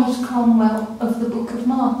Thomas Cromwell of the Book of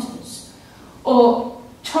Martyrs, or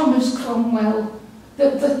Thomas Cromwell,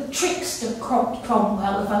 the trickster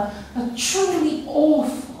Cromwell of a truly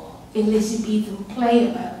awful Elizabethan play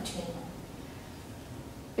about him.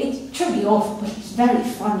 It's truly awful, but it's very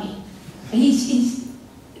funny. He's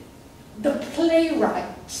the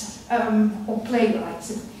playwrights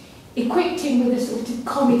equipped him with a sort of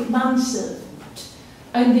comic manservant,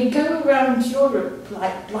 and they go around Europe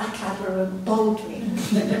like Blackadder and Baldwin.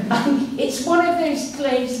 And it's one of those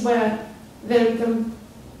plays where the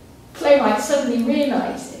playwright suddenly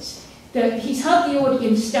realises that he's had the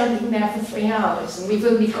audience standing there for 3 hours and we've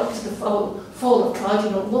only got to the fall of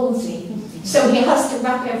Cardinal Wolsey, so he has to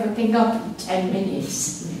wrap everything up in 10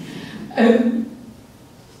 minutes.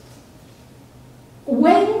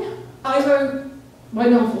 When I wrote my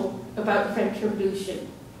novel about the French Revolution,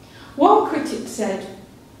 one critic said,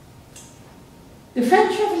 "The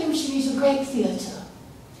French Revolution is a great theatre,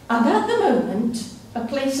 and at the moment a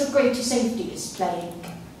place of greater safety is playing."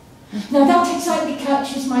 Now that exactly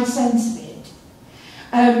catches my sense of it.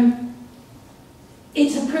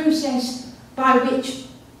 It's a process by which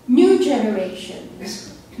new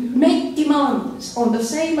generations make demands on the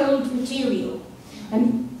same old material,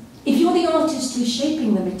 and if you're the artist who's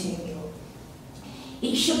shaping the material,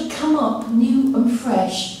 it should come up new and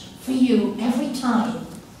fresh for you every time,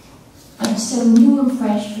 and so new and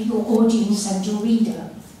fresh for your audience and your reader.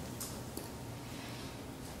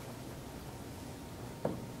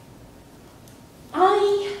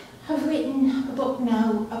 I have written a book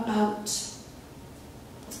now about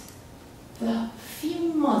the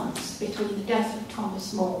few months between the death of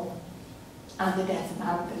Thomas More and the death of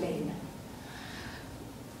Anne Boleyn.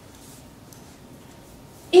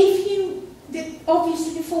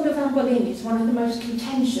 Obviously the fall of Anne Boleyn is one of the most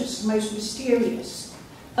contentious, most mysterious,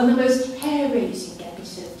 and the most hair-raising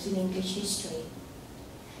episodes in English history.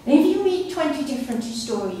 And if you read 20 different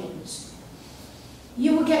historians,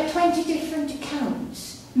 you will get 20 different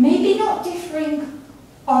accounts, maybe not differing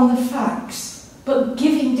on the facts, but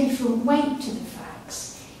giving different weight to the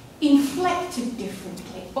facts, inflected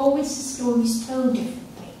differently, always the stories told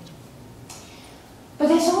differently. But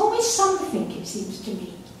there's always something, it seems to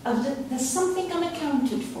me, there's something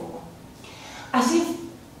unaccounted for, as if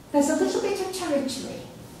there's a little bit of territory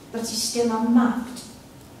that is still unmapped.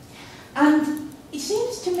 And it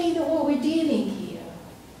seems to me that what we're dealing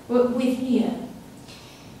with here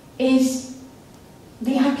is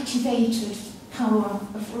the activated power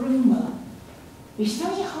of rumour. It's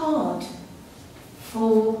very hard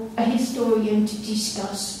for a historian to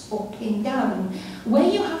discuss or pin down. Where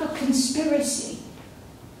you have a conspiracy,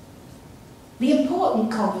 the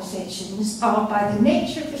important conversations are, by the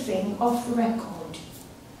nature of the thing, off the record.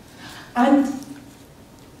 And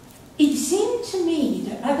it seemed to me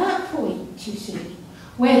that at that point, you see,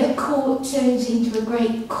 where the court turns into a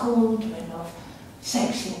great cauldron of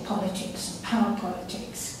sexual politics and power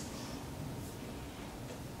politics,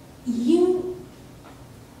 you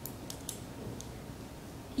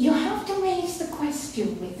have to raise the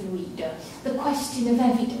question with the reader, the question of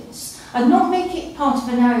evidence, and not make it part of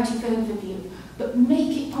a narrative overview, but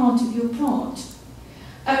make it part of your plot.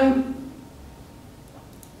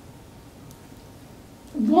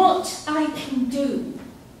 What I can do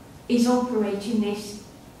is operate in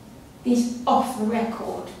this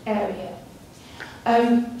off-the-record area.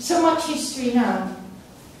 So much history now,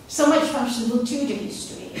 so much fashionable Tudor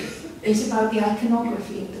history is about the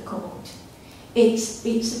iconography of the court.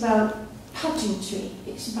 It's about pageantry,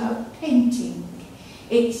 it's about painting,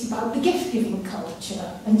 it's about the gift-giving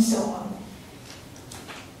culture, and so on.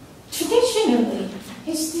 Traditionally,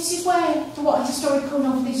 this is what historical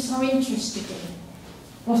novelists are interested in,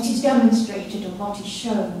 what is demonstrated and what is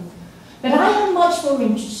shown. But I am much more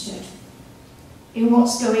interested in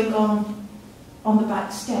what's going on the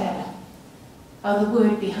back stair, the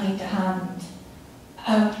word behind the hand,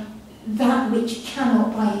 that which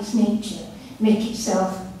cannot by its nature make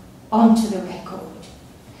itself onto the record.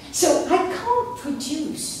 So I can't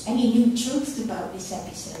produce any new truth about this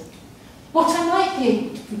episode. What I might be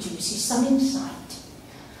able to produce is some insight.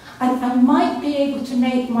 And I might be able to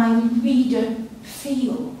make my reader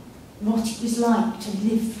feel what it was like to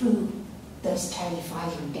live through those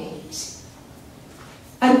terrifying days.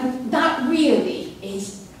 And that really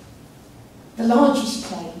is the largest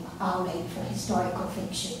claim I'll make for historical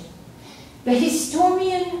fiction. The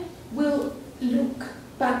historian will look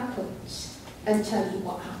backwards and tell you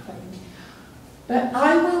what happened, but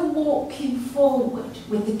I will walk you forward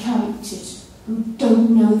with the characters who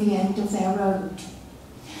don't know the end of their road.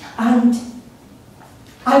 And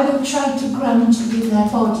I will try to ground you in their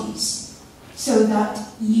bodies so that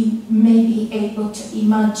you may be able to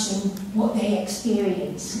imagine what they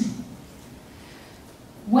experienced.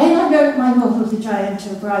 When I wrote my novel, The Giant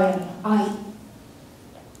O'Brien, I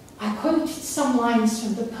quoted some lines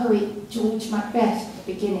from the poet George Macbeth at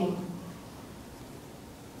the beginning.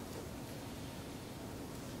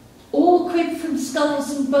 All crib from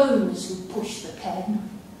skulls and bones who push the pen.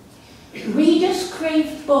 Readers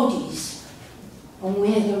crave bodies, and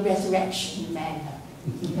we're the resurrection men.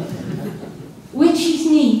 Which is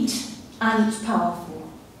neat and it's powerful,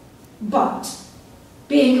 but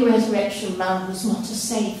being a resurrection man was not a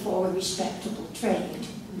safe or a respectable trade.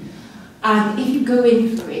 And if you go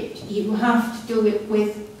in for it, you have to do it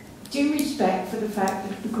with due respect for the fact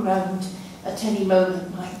that the ground at any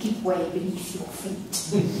moment might give way beneath your feet.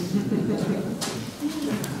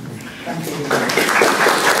 Thank you.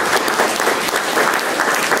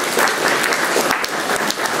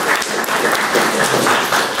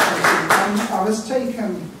 I was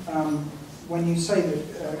taken when you say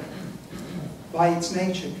that by its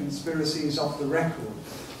nature conspiracy is off the record,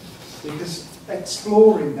 because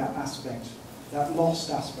exploring that aspect, that lost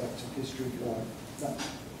aspect of history, that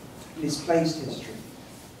misplaced history,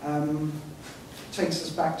 takes us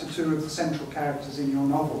back to two of the central characters in your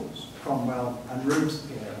novels, Cromwell and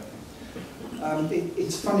Robespierre.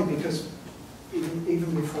 It's funny because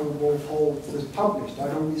even before Wolf Hall was published,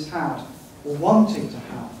 I'd always had, or wanted to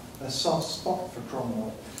have, a soft spot for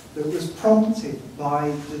Cromwell that was prompted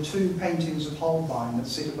by the two paintings of Holbein that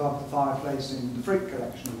sit above the fireplace in the Frick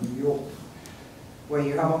collection in New York, where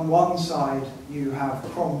you have on one side, you have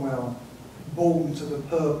Cromwell, born to the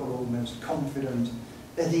purple almost, confident,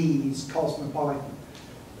 at ease, cosmopolitan.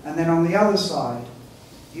 And then on the other side,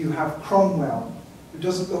 you have Cromwell, who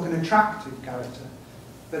doesn't look an attractive character,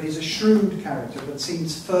 but is a shrewd character that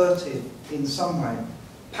seems furtive in some way,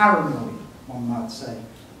 paranoid, one might say.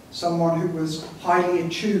 Someone who was highly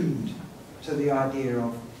attuned to the idea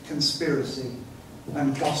of conspiracy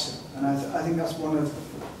and gossip. And I think that's one of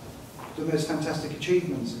the most fantastic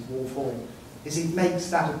achievements of Wolf Hall, is it makes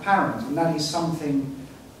that apparent, and that is something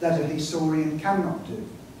that a historian cannot do.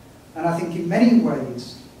 And I think in many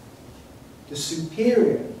ways, the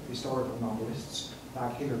superior historical novelists,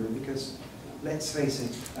 like Hilary, because let's face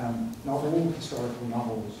it, not all historical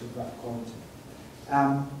novels of that quality,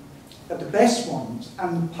 but the best ones,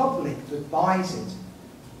 and the public that buys it,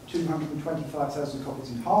 225,000 copies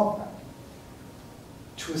in hardback,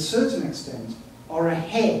 to a certain extent, are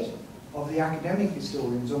ahead of the academic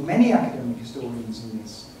historians, or many academic historians in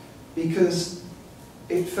this, because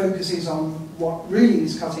it focuses on what really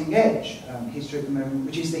is cutting edge history at the moment,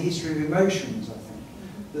 which is the history of emotions, I think.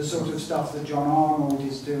 The sort of stuff that John Arnold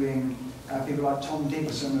is doing, people like Tom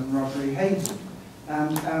Dixon and Roderick Hayden.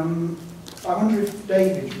 And I wonder if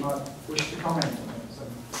David might wish to comment on it. So.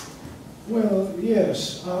 Well,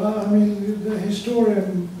 yes. I mean, the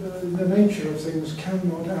historian, the nature of things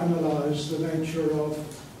cannot analyse the nature of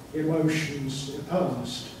emotions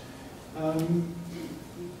past,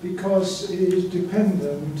 because it is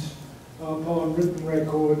dependent upon written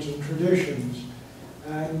records and traditions,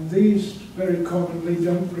 and these very commonly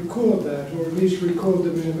don't record that, or at least record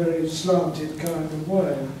them in a very slanted kind of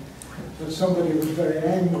way. That somebody was very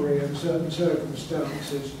angry in certain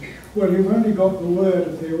circumstances. Well, you've only got the word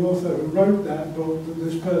of the author who wrote that book that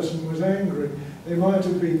this person was angry. They might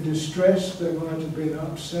have been distressed, they might have been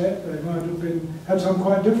upset, they might have had some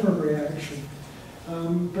quite different reaction.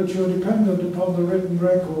 But you're dependent upon the written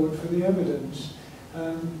record for the evidence.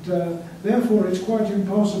 And therefore it's quite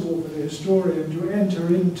impossible for the historian to enter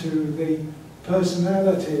into the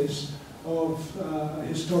personalities of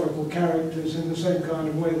historical characters in the same kind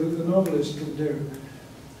of way that the novelist can do.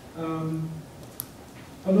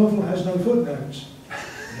 A novel has no footnotes.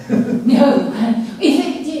 No, if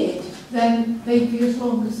it did, then they'd be as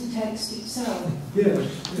long as the text itself. Yes.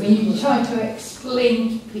 When you try to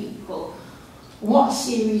explain to people what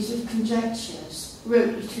series of conjectures brought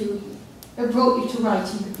you to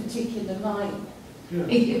writing a particular line. Yeah.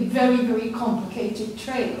 A very, very complicated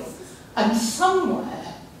trail. And somewhere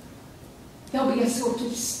there'll be a sort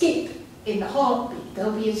of skip in the heartbeat,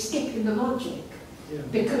 there'll be a skip in the logic,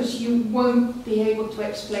 because you won't be able to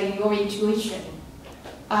explain your intuition,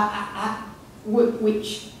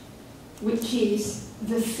 which is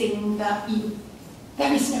the thing that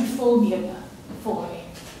there is no formula for it.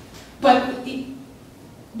 But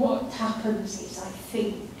what happens is, I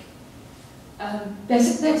think,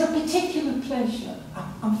 there's a particular pleasure,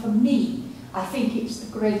 and for me, I think it's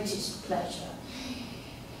the greatest pleasure,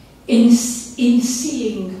 in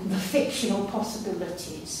seeing the fictional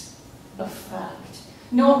possibilities of fact.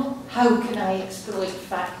 Not how can I exploit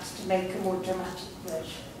fact to make a more dramatic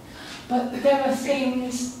version, but there are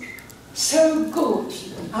things so good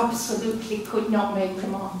you absolutely could not make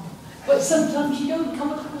them up. But sometimes you don't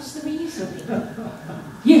come across them easily.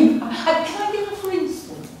 Can I give a for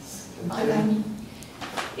instance?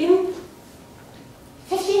 In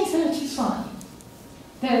 1535,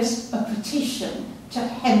 there's a petition to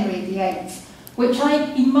Henry VIII, which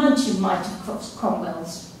I imagine might have crossed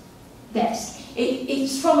Cromwell's desk.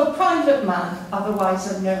 It's from a private man, otherwise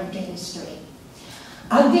unknown to history.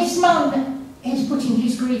 And this man is putting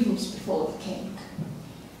his grievance before the king.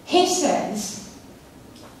 He says,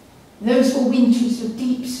 those were winters of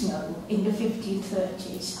deep snow in the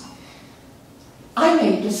 1530s. I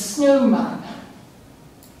made a snowman.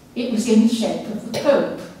 It was in the shape of the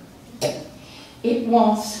Pope.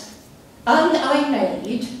 And I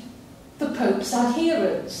made the Pope's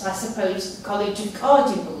adherents, I suppose the College of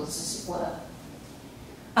Cardinals, as it were.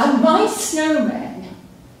 And my snowmen,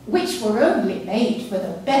 which were only made for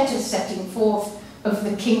the better setting forth of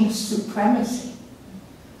the King's supremacy,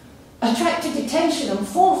 attracted attention, and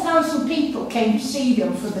 4,000 people came to see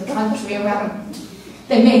them from the country around.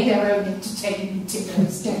 They made their own entertainment in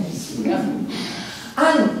those days.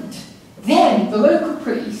 And then the local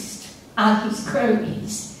priest and his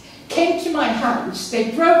cronies came to my house,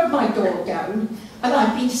 they broke my door down, and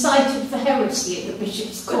I'd been cited for heresy at the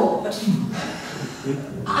bishop's court.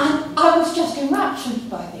 And I was just enraptured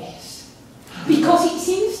by this, because it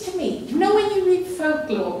seems to me, you know when you read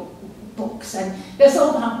folklore books and there's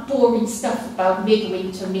all that boring stuff about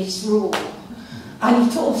midwinter misrule, and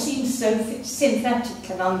it all seems so synthetic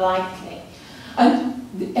and unlikely,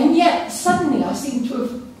 and yet suddenly I seem to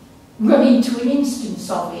have run into an instance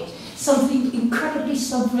of it, something incredibly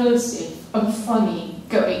subversive and funny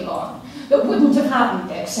going on that wouldn't have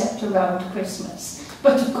happened except around Christmas.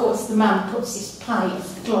 But of course the man puts this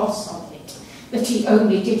pious gloss on it, that he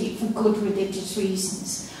only did it for good religious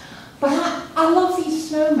reasons. But I love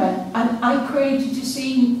these snowmen, and I created a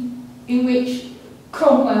scene in which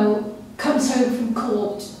Cromwell comes home from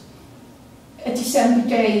court a December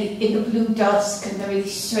day in the blue dusk, and there are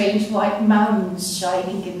these strange white mounds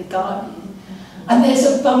shining in the garden, and there's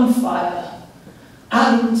a bonfire,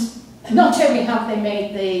 and not only have they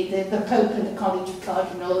made the Pope and the College of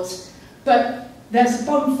Cardinals, but there's a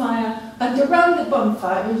bonfire, and around the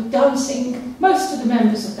bonfire is dancing most of the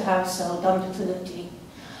members of the household under 30.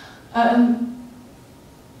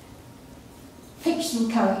 Fictional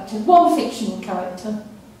character, one fictional character,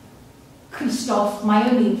 Christophe, my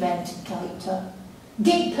own invented character,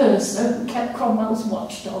 Dick Purser, who kept Cromwell's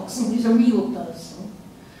watchdogs and was a real person.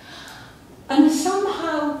 And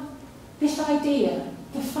somehow this idea,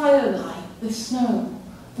 the firelight, the snow,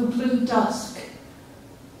 the blue dusk,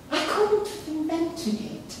 I couldn't have invented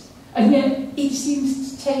it. And yet it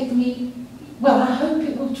seems to take me, well, I hope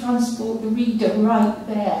it will transport the reader right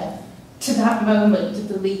there to that moment of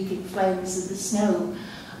the leaping flames of the snow.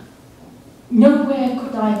 Nowhere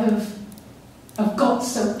could I have got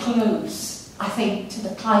so close, I think, to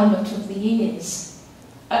the climate of the years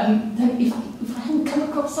than if I hadn't come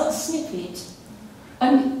across that snippet.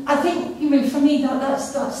 And I think, you know, for me,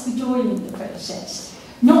 that's the joy in the process.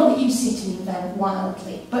 Not that you sit and invent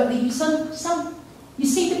wildly, but that you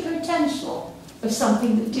see the potential of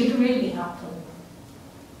something that did really happen.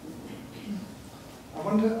 I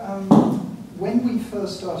wonder, when we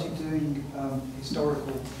first started doing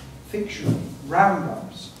historical fiction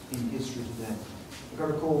roundups in History Today, I got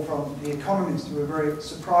a call from the economists who were very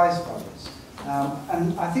surprised by this.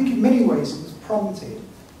 And I think in many ways it was prompted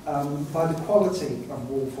by the quality of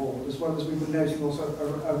Walpole, as well as we were noting also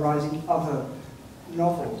a rising other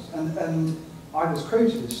novels. And I was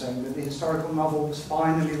quoted as saying that the historical novel was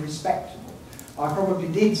finally respectable. I probably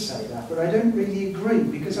did say that, but I don't really agree,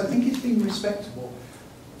 because I think it's been respectable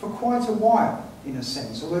for quite a while, in a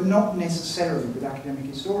sense, although not necessarily with academic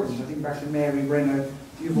historians. I think back to Mary Renault,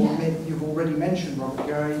 you've already mentioned Robert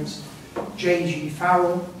Graves, J.G.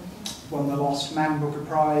 Farrell won the Lost Man Booker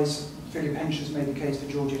Prize, Philip Henshaw's made the case for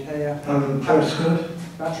Georgette Hare,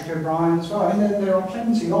 Patrick O'Brien as well, and there are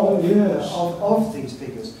plenty of these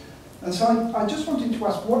figures. And so I just wanted to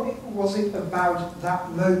ask, what was it about that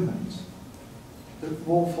moment that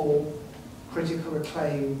Walpole, critical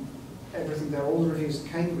acclaim, everything there, all the reviews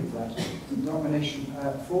that came with that, nomination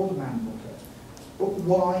for the Man Booker, but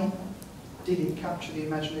why did it capture the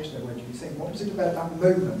imagination? What do you think? What was it about that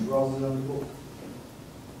moment rather than the book?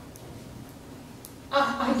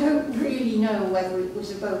 I don't really know whether it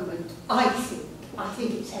was a moment. I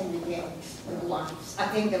think it's Henry VIII and the wives. I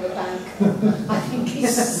think they were bank. I think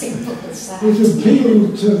it's as simple as that. It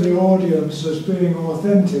appealed to the audience as being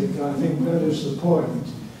authentic. I think that is the point.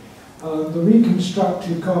 The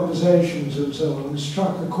reconstructed conversations and so on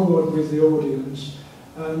struck a chord with the audience,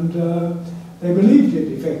 and they believed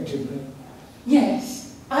it effectively.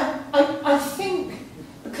 Yes, I think,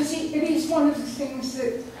 because it is one of the things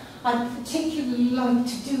that I'd particularly like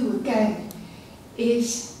to do again,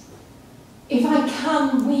 is if I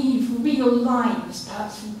can weave real lines,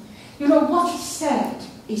 perhaps, you know, what is said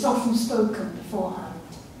is often spoken beforehand,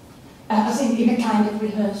 as in a kind of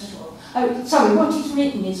rehearsal. What is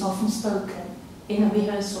written is often spoken in a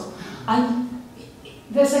rehearsal. And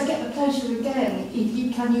I get the pleasure again if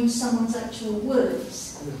you can use someone's actual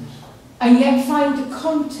words, and yet find a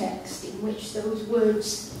context in which those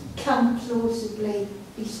words can plausibly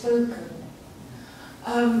be spoken,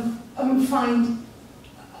 and find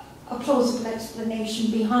a plausible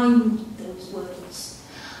explanation behind those words.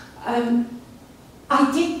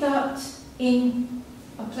 I did that in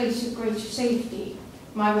A Place of Greater Safety,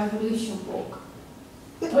 my revolution book,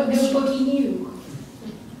 but nobody knew.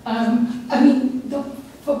 I mean,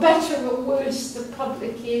 for better or worse, the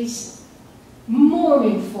public is more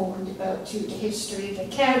informed about Tudor history, they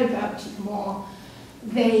care about it more,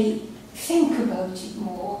 they think about it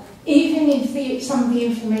more, even if some of the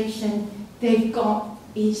information they've got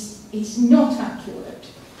is not accurate.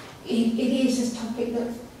 It is a topic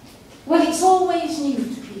that, well, it's always new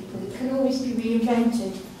to people, it can always be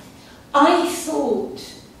reinvented. I thought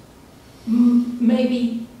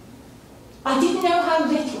maybe, I didn't know how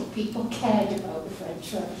little people cared about the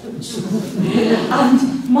French Revolution.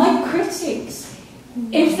 And my critics,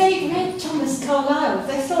 if they'd read Thomas Carlyle,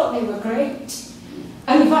 they thought they were great.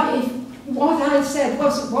 And if what I said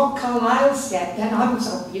wasn't what Carlyle said, then I was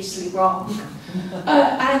obviously wrong. But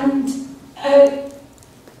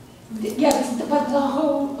the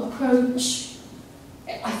whole approach,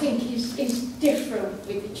 I think, is different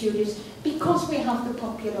with the Tudors, because we have the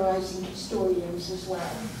popularising historians as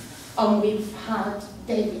well. And we've had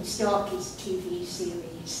David Starkey's TV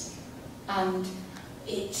series, and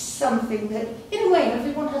it's something that, in a way,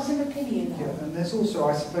 everyone has an opinion on. Yeah, and there's also,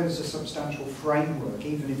 I suppose, a substantial framework,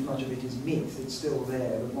 even if much of it is myth, it's still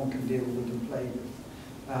there that one can deal with and play with.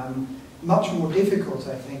 Much more difficult,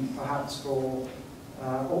 I think, perhaps for,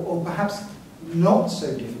 or perhaps not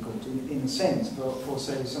so difficult in a sense, for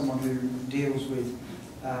say, someone who deals with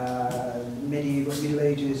Middle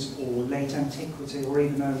Ages or late antiquity or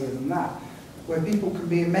even earlier than that, where people can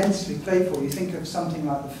be immensely playful. You think of something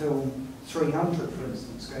like the film 300, for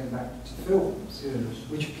instance, going back to films, yes,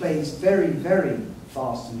 which plays very, very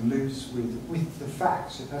fast and loose with the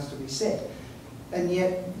facts, it has to be said. And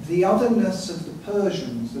yet the otherness of the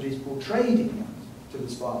Persians that is portrayed in to the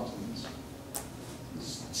Spartans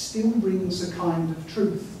still brings a kind of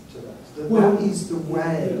truth to that. That is the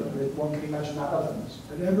way that one can imagine that otherness.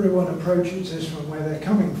 And everyone approaches this from where they're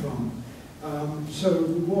coming from. So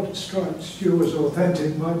what strikes you as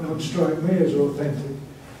authentic might not strike me as authentic.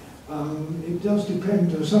 It does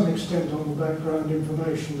depend to some extent on the background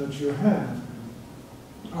information that you have.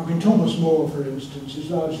 I mean, Thomas More, for instance, is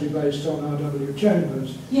largely based on R.W.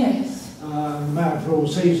 Chambers. Yes. Mad for All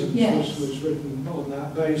Seasons, yes, was written on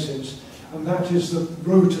that basis. And that is the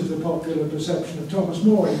root of the popular perception of Thomas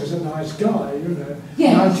More. He was a nice guy, you know,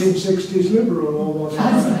 yes, 1960s liberal or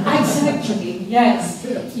whatever. Exactly, yes.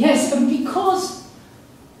 Yes. Yes, and because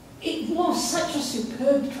it was such a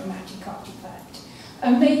superb dramatic artifact,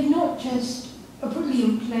 and made not just a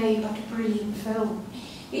brilliant play, but a brilliant film.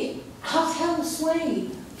 It has held sway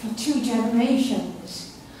for 2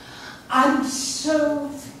 generations. And so,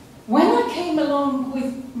 when I came along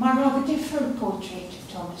with my rather different portrait of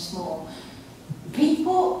Thomas More,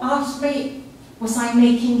 people asked me, was I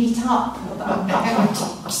making it up about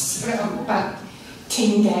politics, about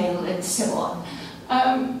Tyndale and so on.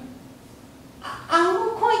 I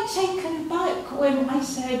was quite taken aback when I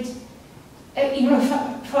said,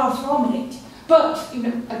 far from it. But,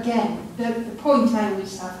 again, the point I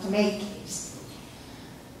always have to make is,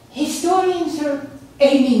 historians are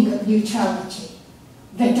aiming at neutrality.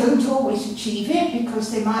 They don't always achieve it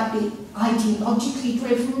because they might be ideologically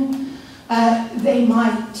driven. They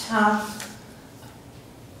might have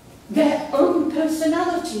their own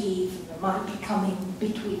personality even that might be coming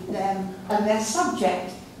between them and their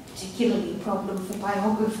subject, particularly a problem for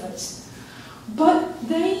biographers. But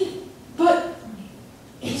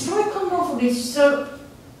historical novelists are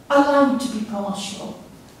allowed to be partial.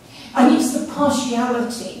 And it's the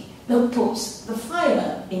partiality that puts the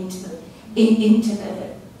fire into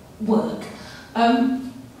the work.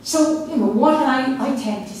 So, you know, what I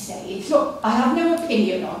tend to say is, look, I have no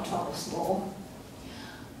opinion on Thomas More.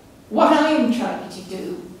 What I am trying to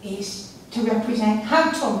do is to represent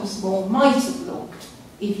how Thomas More might have looked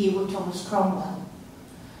if he were Thomas Cromwell.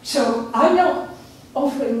 So I'm not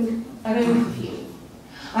offering an overview.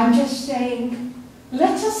 I'm just saying,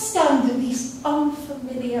 let us stand at this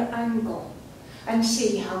unfamiliar angle and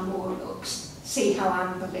see how More looks, see how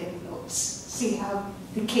Anne Boleyn looks, see how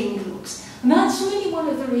the King looks. And that's really one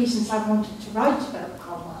of the reasons I wanted to write about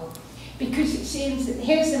Cromwell, because it seems that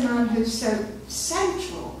here's a man who's so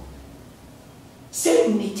central,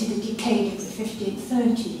 certainly to the decade of the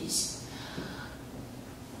 1530s,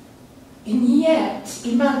 and yet,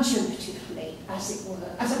 imaginatively, as it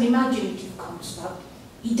were, as an imaginative construct,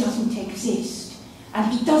 he doesn't exist.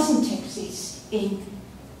 And he doesn't exist in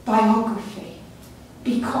biography,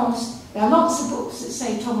 because there are lots of books that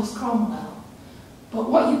say Thomas Cromwell, but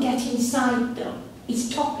what you get inside them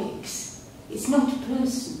is topics. It's not a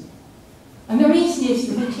person. And the reason is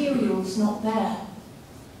the material's not there.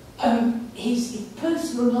 His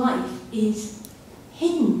personal life is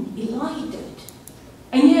hidden, elided.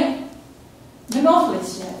 And yet, the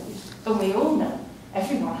novelist knows, and we all know,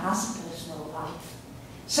 everyone has a personal life.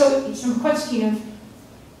 So it's a question of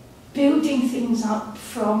building things up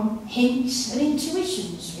from hints and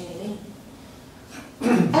intuitions, really.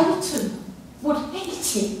 Elton would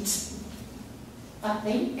hate it, I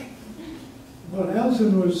think. Well,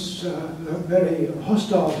 Elton was very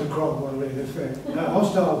hostile to Cromwell, in effect.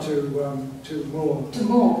 Hostile to More. To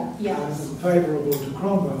More, yes. And favourable to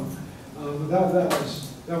Cromwell.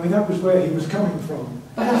 That was where he was coming from.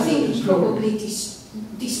 But I think he probably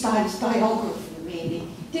despised biography, really.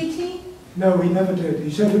 Did he? No, he never did. He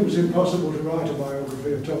said it was impossible to write a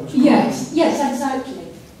biography of Thomas Cromwell. Yes, yes, exactly.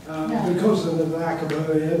 Because of the lack of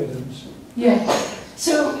early evidence. Yes.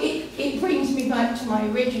 So it brings me back to my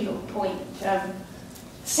original point.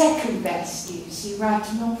 Second best is you write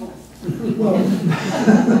a novel. Well,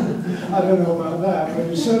 I don't know about that, but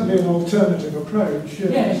it's certainly an alternative approach.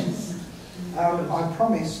 Yes. I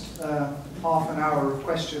promised half an hour of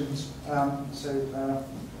questions, so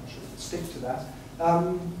I should stick to that.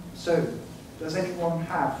 So, does anyone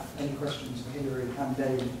have any questions for Hilary and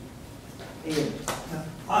David? Ian?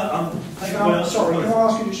 Sorry, can I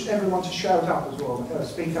ask you everyone to shout up as well?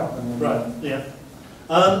 Speak up. And then, right, yeah.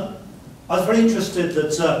 I was very interested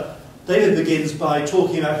that David begins by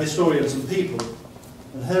talking about historians and people,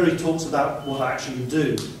 and Hilary talks about what I actually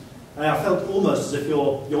do. And I felt almost as if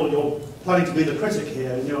you're planning to be the critic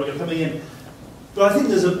here, and you're coming in. But I think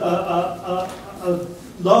there's a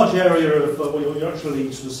large area of you're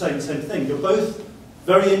actually sort of saying the same thing. You're both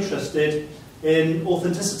very interested in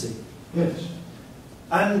authenticity. Yes.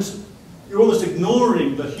 And you're almost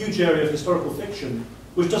ignoring the huge area of historical fiction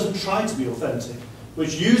which doesn't try to be authentic,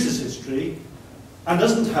 which uses history and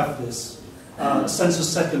doesn't have this sense of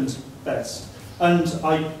second best. And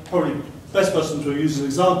probably the best person to use as an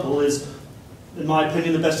example is, in my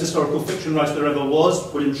opinion, the best historical fiction writer there ever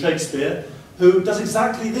was, William Shakespeare, who does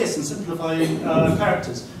exactly this in simplifying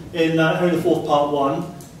characters. In Henry IV Part 1,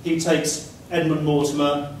 he takes Edmund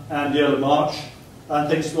Mortimer and the Earl of March and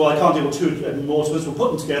thinks, well, I can't deal with two Edmund Mortimers, we'll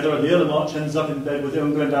put them together, and the Earl of March ends up in bed with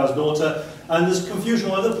young Glendower's daughter, and there's confusion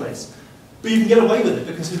all over the place. But you can get away with it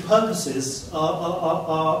because his purposes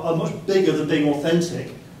are much bigger than being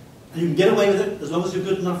authentic, and you can get away with it as long as you're a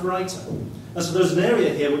good enough writer. And so there's an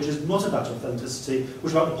area here which is not about authenticity,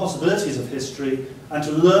 which is about the possibilities of history, and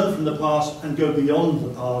to learn from the past and go beyond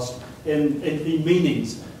the past in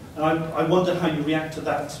meanings. And I wonder how you react to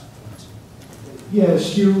that.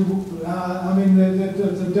 Yes, I mean,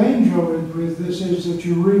 the danger with this is that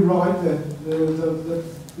you rewrite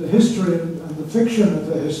the history and the fiction of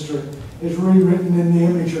the history is rewritten in the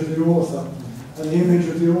image of the author and the image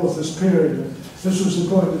of the author's period. This was the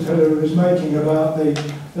point that Hilary was making about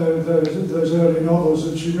those early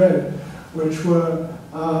novels that she read, which were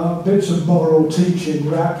bits of moral teaching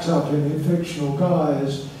wrapped up in a fictional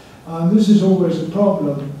guise. This is always a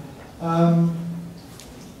problem.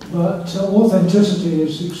 But authenticity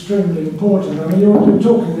is extremely important. I mean, you're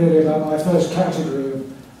talking really about my first category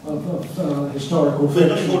of historical fiction.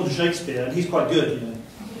 But not important to Shakespeare, and he's quite good, you know.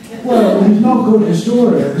 Well, he's not a good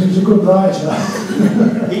historian, he's a good writer.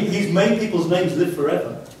 He's made people's names live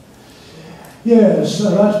forever. Yes,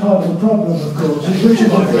 that's part of the problem, of course. If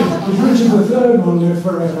Richard III will live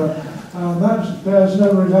forever, that bears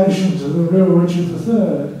no relation to the real Richard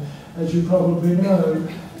III, as you probably know.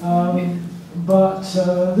 But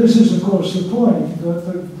this is, of course, the point, that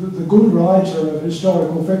the good writer of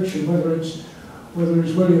historical fiction, whether it's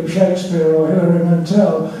William Shakespeare or Hilary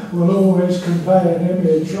Mantel, will always convey an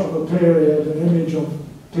image of a period, an image of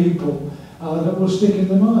people that will stick in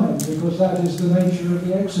the mind, because that is the nature of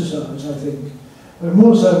the exercise, I think. And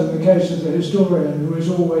more so in the case of the historian, who is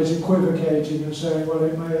always equivocating and saying, well,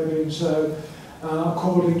 it may have been so,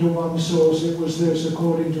 according to one source it was this,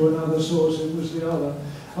 according to another source it was the other.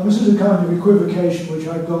 And this is a kind of equivocation which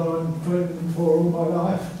I've gone on for all my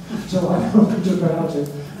life, so I know a bit about it.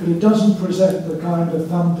 But it doesn't present the kind of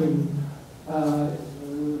thumping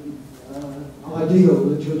ideal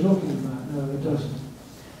that you're talking about. No, it doesn't.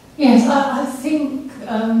 Yes, I think,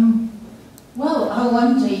 well, I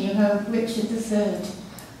wonder, you know, Richard III.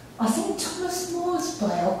 I think Thomas More's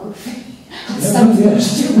biography has something to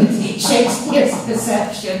do with Shakespeare's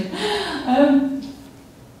perception.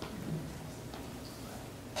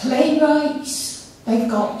 Playwrights, they've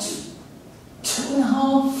got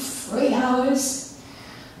 2.5, 3 hours.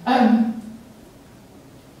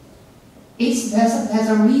 There's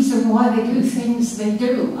a reason why they do things they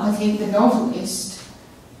do. I think the novelist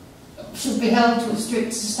should be held to a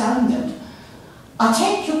strict standard. I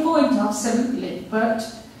take your point, absolutely, but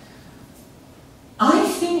I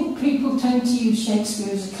think people tend to use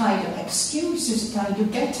Shakespeare as a kind of excuse, as a kind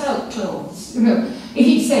of get-out clause. You know, if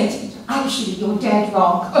he said, actually, you're dead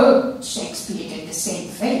wrong, oh, Shakespeare did the same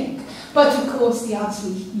thing. But of course, the answer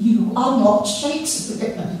is, you are not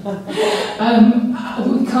Shakespeare.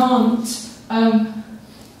 We can't.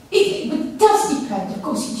 It does depend, of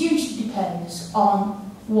course, it hugely depends on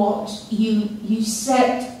what you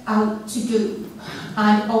set out to do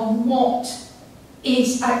and on what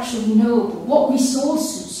is actually knowable, what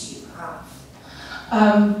resources you have.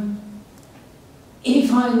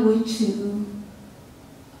 If I were to,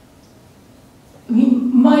 I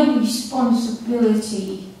mean, my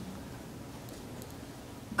responsibility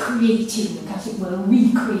creating, as it were,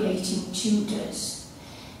 recreating Tudors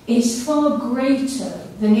is far greater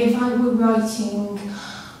than if I were writing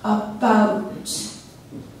about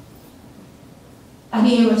an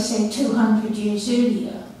era, say, 200 years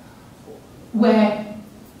earlier, where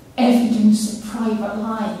evidence of private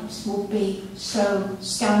lives will be so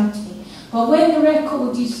scanty. But when the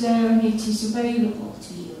record is there and it is available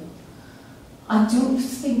to you, I don't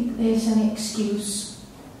think there's an excuse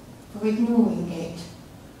for ignoring it,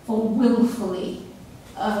 for willfully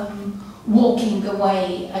walking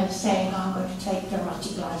away and saying, I'm going to take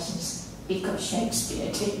dramatic license because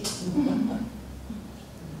Shakespeare did.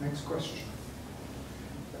 Next question.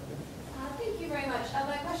 Thank you very much.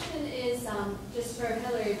 My question is just for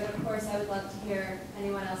Hilary, but of course I would love to hear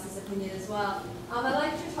anyone else's opinion as well. I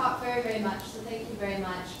liked your talk very, very much, so thank you very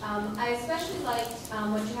much. I especially liked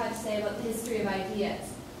what you had to say about the history of ideas,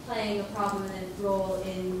 playing a prominent role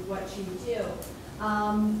in what you do.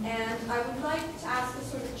 And I would like to ask a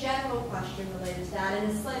sort of general question related to that,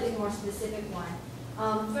 and a slightly more specific one.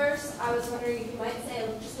 First, I was wondering if you might say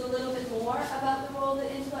just a little bit more about the role that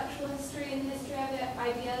intellectual history and the history of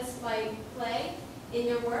ideas might play in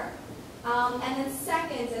your work. And then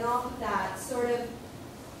second, and off of that, sort of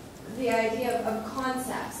the idea of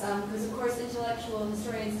concepts, because of course intellectual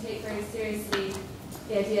historians take very seriously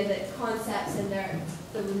the idea that concepts and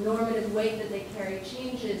the normative weight that they carry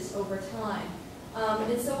changes over time.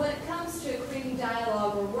 And so when it comes to creating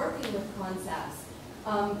dialogue or working with concepts,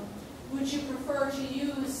 would you prefer to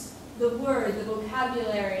use the word, the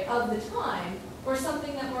vocabulary of the time, or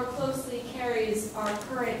something that more closely carries our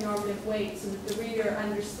current normative weight so that the reader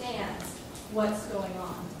understands what's going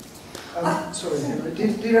on? Sorry,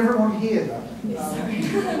 did everyone hear that?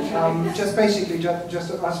 Yes, just basically,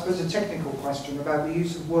 just I suppose a technical question about the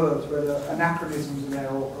use of words, whether anachronisms are there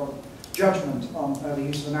or judgment on the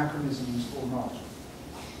use of anachronisms or not.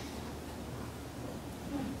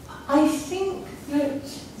 I think that,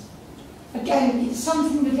 again, it's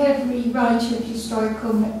something that every writer of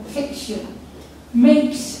historical fiction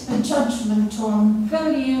makes a judgment on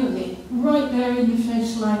very early, right there in the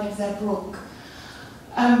first line of their book.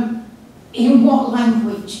 In what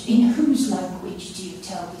language, in whose language do you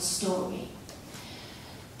tell this story?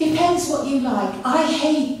 Depends what you like. I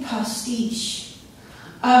hate pastiche.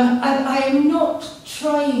 And I am not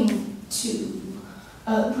trying to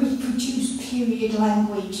reproduce period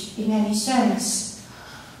language in any sense.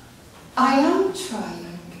 I am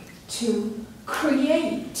trying to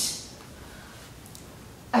create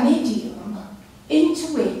an idiom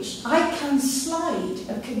into which I can slide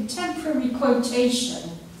a contemporary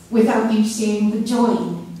quotation without you seeing the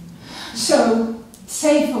join. So,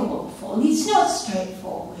 say for Walpole, it's not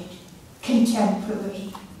straightforward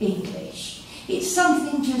contemporary English. It's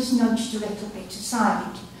something just nudged a little bit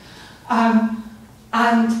aside.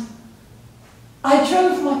 And I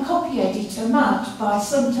drove my copy editor mad by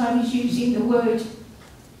sometimes using the word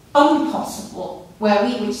impossible, where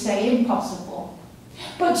we would say impossible.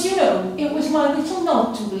 But you know, it was my little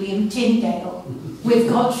nod to William Tyndale, with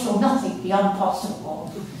God shall nothing be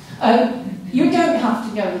impossible. You don't have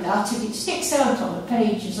to know that, and it sticks out on the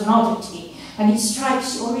page as an oddity, and it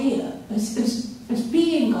strikes your ear as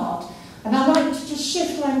being odd. And I like to just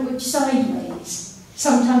shift language sideways,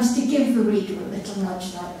 sometimes to give the reader a little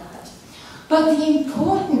nudge like that. But the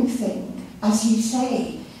important thing, as you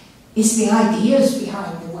say, is the ideas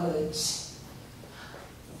behind the words.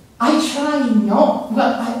 I try not,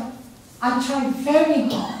 well, I try very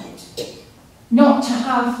hard not to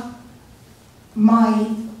have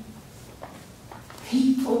my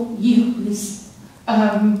people use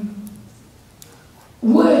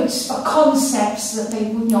words for concepts that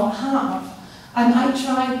they would not have. And I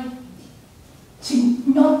try to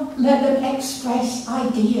not let them express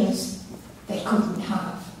ideas they couldn't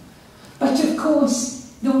have. But of course,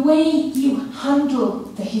 the way you handle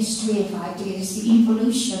the history of ideas, the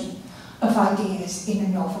evolution of ideas in a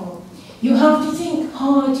novel, you have to think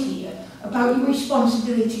hard here about your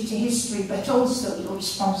responsibility to history, but also your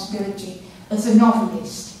responsibility as a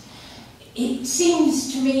novelist. It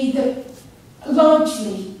seems to me that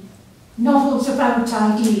largely novels about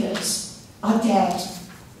ideas are dead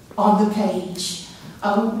on the page.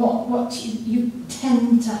 What you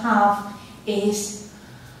tend to have is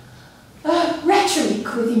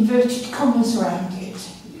rhetoric with inverted commas around it.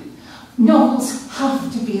 Novels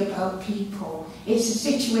have to be about people. It's a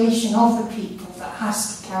situation of the people that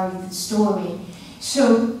has to carry the story.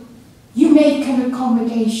 So you make an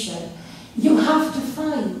accommodation. You have to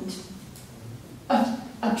find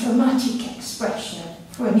a dramatic expression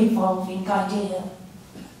for an evolving idea.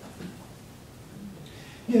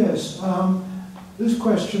 Yes, this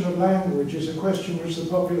question of language is a question which the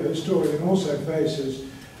popular historian also faces.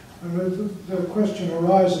 And the question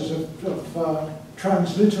arises of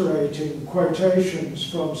transliterating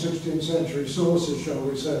quotations from 16th century sources, shall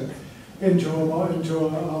we say, into a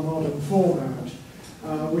modern format,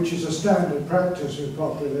 which is a standard practice with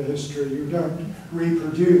popular history. You don't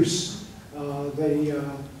reproduce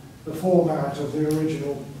the format of the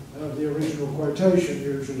original quotation.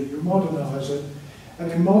 Usually, you modernise it,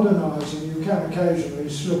 and in modernising, you can occasionally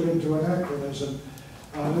slip into anachronism.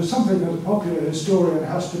 There's something that a popular historian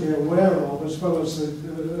has to be aware of, as well as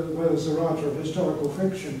the writer of historical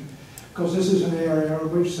fiction, because this is an area in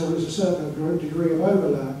which there is a certain degree of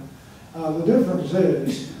overlap. The difference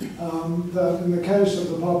is that in the case of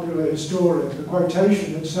the popular historian, the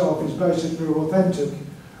quotation itself is basically authentic,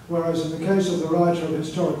 whereas in the case of the writer of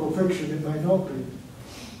historical fiction, it may not be.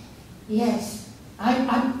 Yes,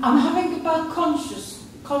 I'm having a bad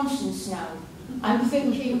conscience now. I'm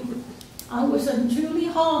thinking I was unduly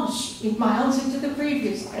harsh in my answer to the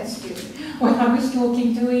previous question when I was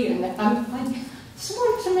talking to Ian. I just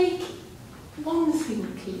want to make one thing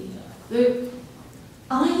clear, that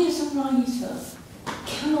I as a writer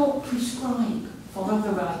cannot prescribe for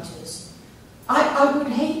other writers. I would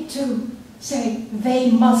hate to say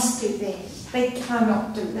they must do this, they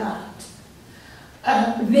cannot do that.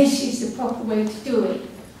 This is the proper way to do it.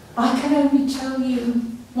 I can only tell you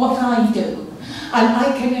what I do. And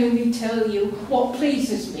I can only tell you what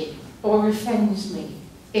pleases me or offends me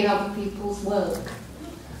in other people's work.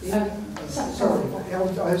 Sorry, I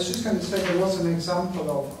was just going to say there was an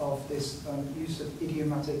example of this use of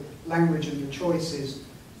idiomatic language and the choices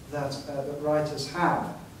that writers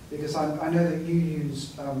have, because I know that you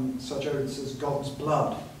use such oaths as God's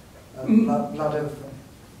blood, blood of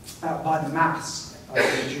by the mass.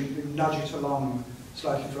 You nudge it along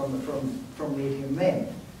slightly from the idiom then.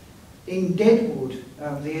 In Deadwood,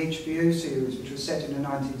 the HBO series, which was set in a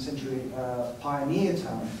 19th century pioneer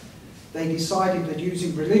town, they decided that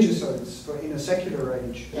using religious oaths in a secular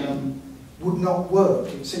age would not work.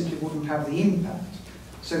 It simply wouldn't have the impact.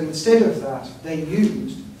 So instead of that, they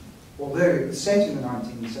used, although it was set in the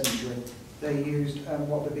 19th century, they used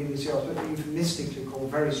what the BBC euphemistically called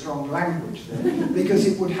very strong language there, because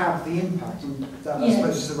it would have the impact, and that, I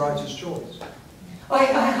suppose, is the writer's choice. I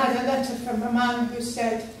had a letter from a man who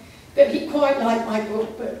said that he quite liked my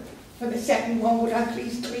book, but for the second one, would I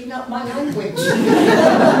please clean up my language?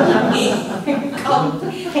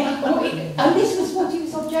 And this was what he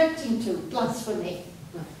was objecting to, blasphemy.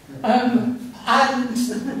 And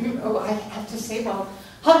you know, I had to say, well,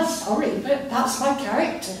 I'm sorry, but that's my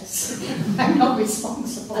characters. I'm not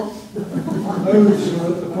responsible. Oaths are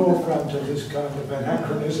at the forefront of this kind of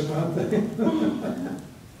anachronism, aren't they?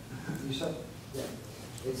 You said, yeah.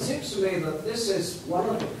 It seems to me that this is one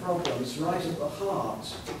of the problems right at the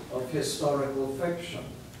heart of historical fiction.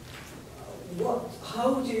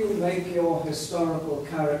 How do you make your historical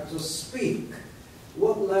characters speak?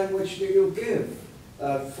 What language do you give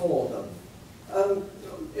for them?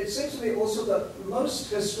 It seems to me also that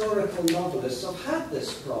most historical novelists have had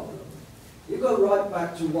this problem. You go right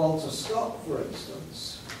back to Walter Scott, for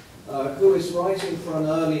instance, who is writing for an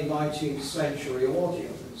early 19th century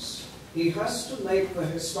audience. He has to make the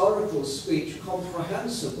historical speech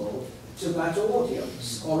comprehensible to that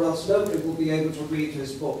audience, or else nobody will be able to read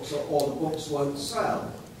his books, or the books won't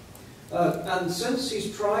sell. And since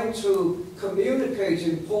he's trying to communicate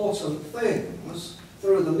important things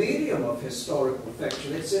through the medium of historical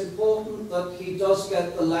fiction, it's important that he does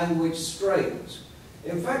get the language straight.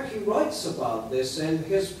 In fact, he writes about this in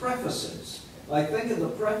his prefaces. I think in the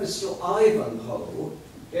preface to Ivanhoe,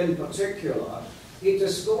 in particular, he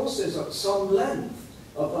discourses at some length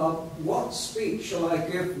about what speech shall I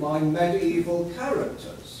give my medieval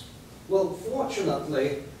characters. Well,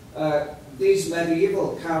 fortunately, these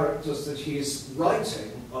medieval characters that he's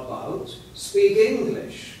writing about speak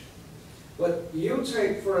English. But you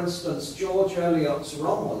take, for instance, George Eliot's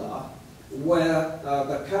Romola, where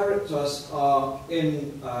the characters are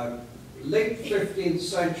in late 15th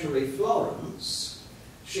century Florence.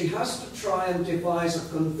 She has to try and devise a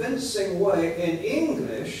convincing way in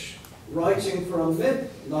English, writing for a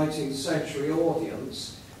mid-19th century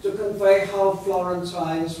audience, to convey how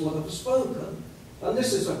Florentines would have spoken. And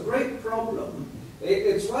this is a great problem.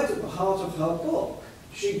 It's right at the heart of her book.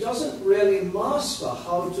 She doesn't really master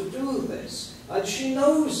how to do this, and she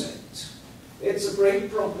knows it. It's a great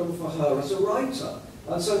problem for her as a writer.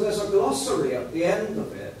 And so there's a glossary at the end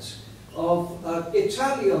of it of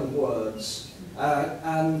Italian words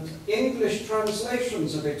and English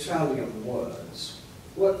translations of Italian words.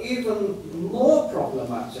 What even more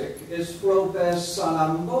problematic is Flaubert's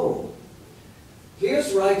Salammbô. He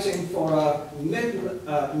is writing for a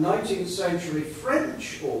mid-19th century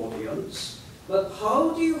French audience, but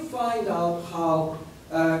how do you find out how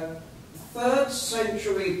 3rd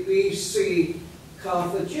century BC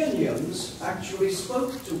Carthaginians actually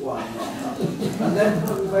spoke to one another, and then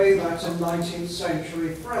convey that in 19th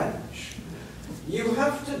century French? You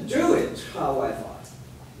have to do it, however.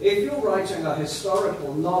 If you're writing a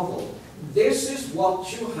historical novel, this is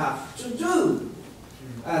what you have to do.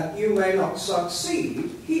 And you may not succeed.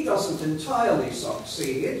 He doesn't entirely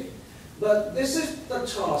succeed. But this is the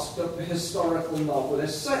task that the historical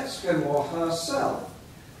novelist sets him or herself.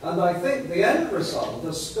 And I think the end result,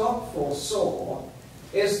 as Scott foresaw,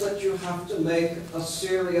 is that you have to make a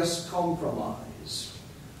serious compromise.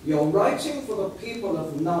 You're writing for the people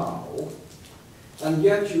of now, and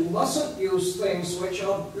yet you mustn't use things which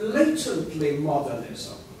are blatantly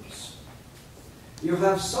modernisms. You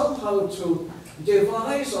have somehow to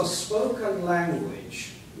devise a spoken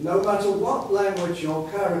language, no matter what language your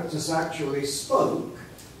characters actually spoke,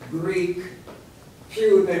 Greek,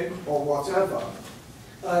 Punic, or whatever,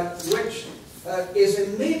 which is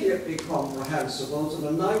immediately comprehensible to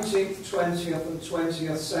the 19th, 20th, and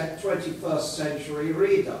 21st century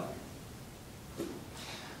reader.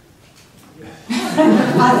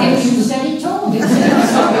 I think you said it all. It's a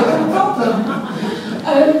problem.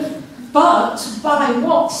 But by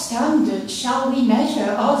what standard shall we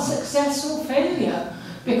measure our success or failure?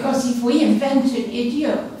 Because if we invent an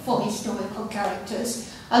idiom for historical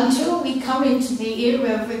characters, until we come into the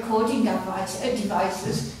era of recording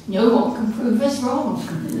devices, no one can prove us wrong.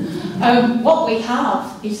 What we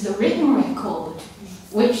have is the written record,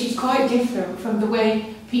 which is quite different from the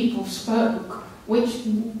way people spoke, which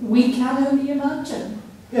we can only imagine.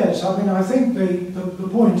 Yes, I mean, I think the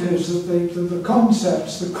point is that the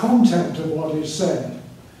concepts, the content of what is said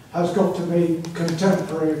has got to be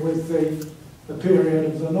contemporary with the period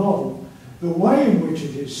of the novel. The way in which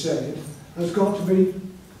it is said has got to be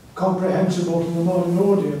comprehensible to the modern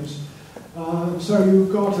audience. So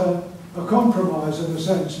you've got a compromise, in a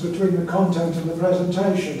sense, between the content and the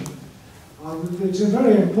presentation. It's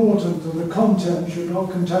very important that the content should not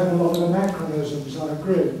contain a lot of anachronisms, I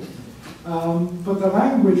agree. But the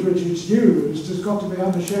language which is used has got to be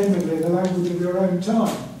unashamedly the language of your own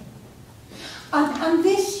time. And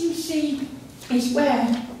this, you see, is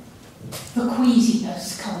where the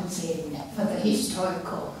queasiness comes in for the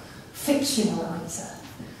historical fictionalizer.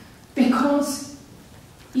 Because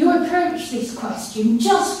you approach this question,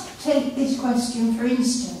 just take this question for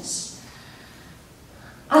instance,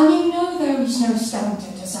 and you know there is no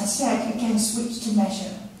standard, as I said, against which to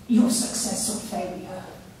measure your success or failure.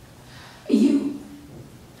 You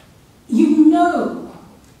know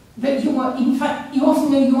that you are, in fact, you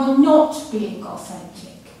often know you are not being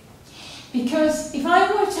authentic. Because if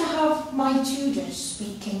I were to have my tutors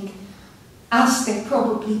speaking as they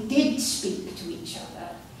probably did speak to each other,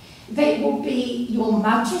 they would be Your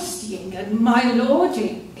Majestying and My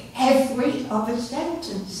Lording every other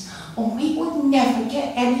sentence, or we would never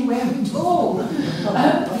get anywhere at all.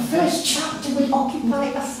 The first chapter would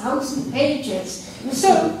occupy 1,000 pages.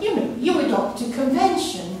 So, you adopt a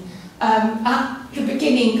convention. At the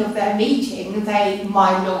beginning of their meeting, they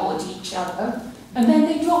My Lord each other, and then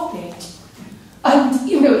they drop it. And,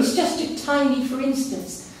 it's just a tiny, for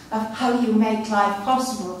instance, of how you make life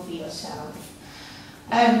possible for yourself.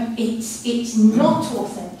 It's not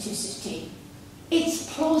authenticity,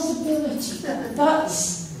 it's plausibility.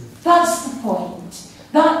 That's the point.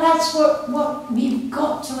 That's what we've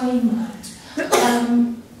got to aim at.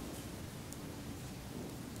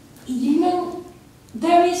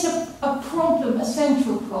 There is a problem, a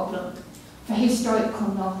central problem for historical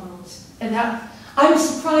novels, and that I'm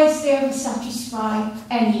surprised they ever satisfy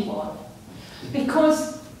anyone,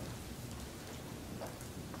 because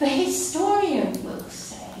the historian will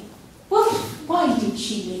say, well, why did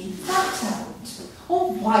she leave that out?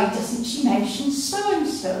 Or why doesn't she mention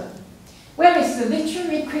so-and-so? Whereas the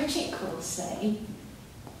literary critic will say,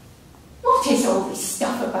 what is all this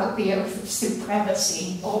stuff about the oath of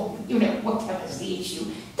supremacy? Or, whatever's the issue.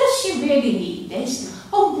 Does she really need this?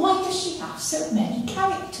 Or why does she have so many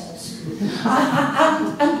characters?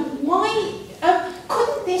 and why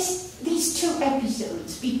couldn't these two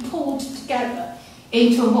episodes be pulled together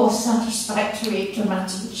into a more satisfactory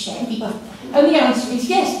dramatic shape? And the answer is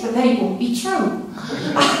yes, but they won't be true.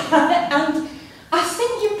 And I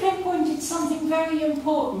think you pinpointed something very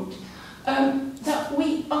important, that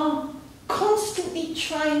we are constantly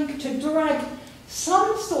trying to drag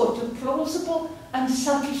some sort of plausible and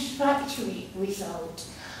satisfactory result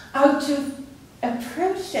out of a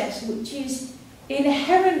process which is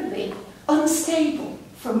inherently unstable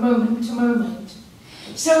from moment to moment.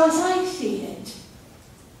 So as I see it,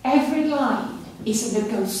 every line is a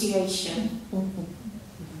negotiation.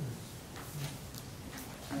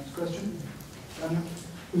 Next question. Daniel?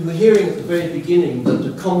 We were hearing at the very beginning that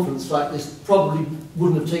a conference like this probably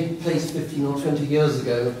wouldn't have taken place 15 or 20 years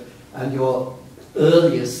ago, and your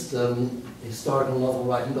earliest historical novel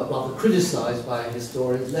writing got rather criticised by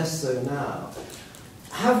historians, less so now.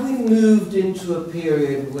 Have we moved into a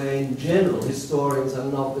period where, in general, historians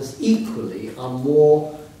and novelists equally are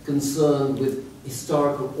more concerned with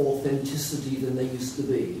historical authenticity than they used to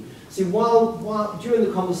be? See, while during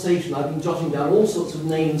the conversation I've been jotting down all sorts of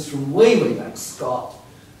names from way back, Scott,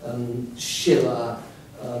 Schiller,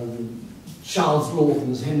 Charles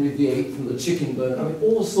Laughton's Henry VIII from the Chicken Bone, I mean,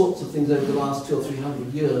 all sorts of things over the last 200 or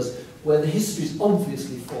 300 years where the history is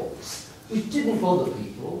obviously false, which didn't bother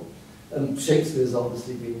people. Shakespeare's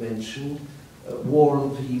obviously been mentioned, War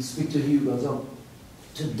and Peace, Victor Hugo, and so on.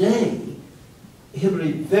 Today,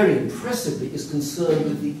 Hilary very impressively is concerned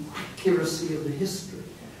with the accuracy of the history.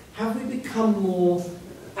 Have we become more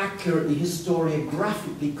accurately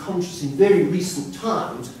historiographically conscious in very recent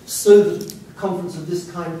times so that a conference of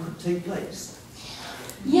this kind could take place?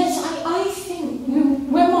 Yes, I think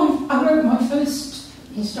when I wrote my first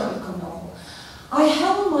historical novel, I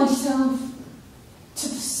held myself to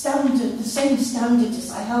the same standard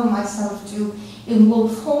as I held myself to in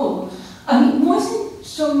Wolf Hall. And it wasn't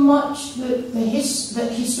so much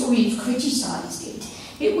that historians criticised it,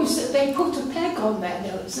 it was that they put a peg on their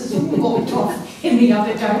nose as all walked off in the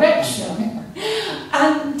other direction.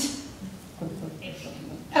 And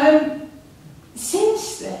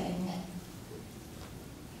since then,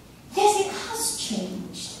 yes, it has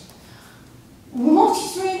changed. What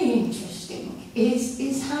is really interesting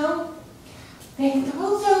is how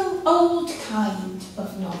those old kind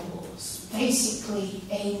of novels, basically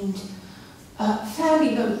aimed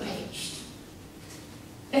fairly low-pitched,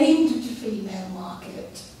 aimed at a female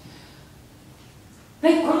market,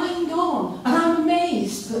 they grind on, and I'm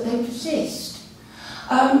amazed that they persist.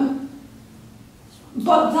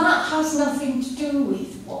 But that has nothing to do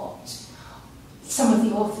with what some of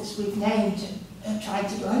the authors we've named are trying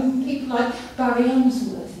to do. I mean, people like Barry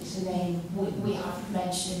Unsworth is a name we haven't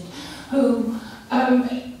mentioned, who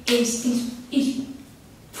is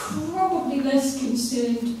probably less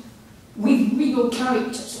concerned with real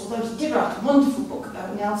characters, although he did write a wonderful book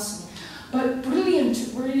about Nelson, but brilliant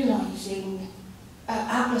at realising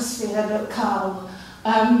atmosphere, locale.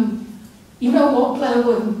 You know what Blair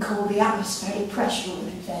would call the atmospheric pressure of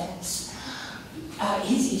events.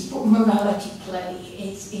 His book Morality Play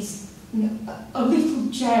is a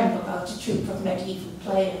little gem about a troupe of medieval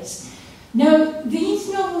players. Now,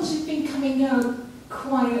 these novels have been coming out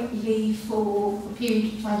quietly for a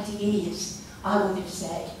period of 20 years, I would have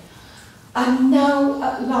said. And now,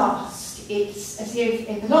 at last, it's as if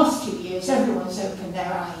in the last few years everyone's opened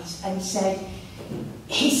their eyes and said,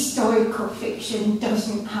 historical fiction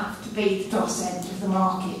doesn't have to be the DOS end of the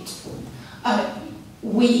market.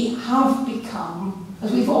 We have become,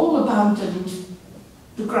 as we've all abandoned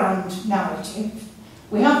the grand narrative,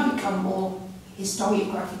 we have become more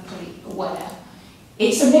historiographically aware.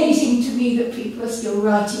 It's amazing to me that people are still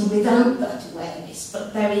writing without that awareness,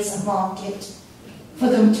 but there is a market for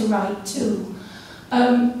them to write too.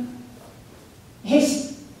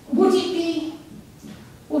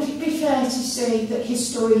 Would it be fair to say that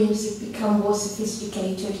historians have become more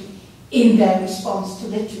sophisticated in their response to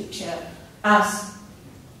literature as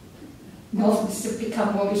novelists have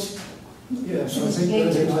become more Yes,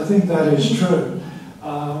 sophisticated? I think that is true.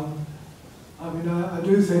 I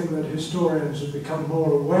do think that historians have become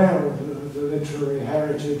more aware of the literary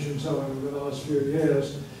heritage and so on over the last few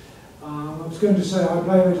years. I was going to say I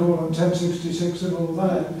blame it all on 1066 and all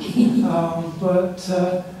that, but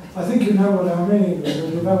I think you know what I mean with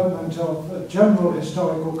the development of a general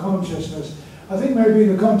historical consciousness. I think maybe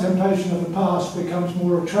the contemplation of the past becomes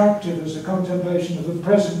more attractive as the contemplation of the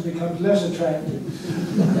present becomes less attractive.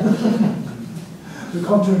 The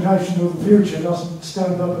contemplation of the future doesn't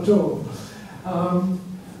stand up at all.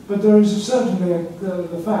 But there is certainly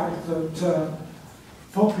the fact that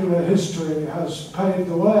popular history has paved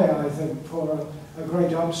the way, I think, for a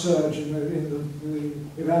great upsurge in the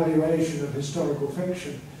evaluation of historical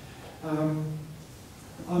fiction.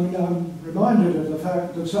 I'm reminded of the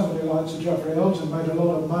fact that somebody like Sir Geoffrey Elton made a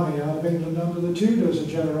lot of money out of England under the Tudors a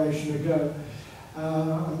generation ago.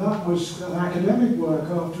 And that was an academic work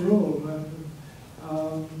after all.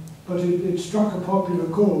 But it struck a popular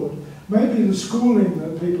chord. Maybe the schooling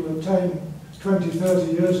that people obtained 20,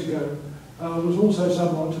 30 years ago was also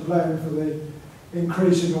somewhat to blame for the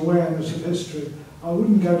increasing awareness of history. I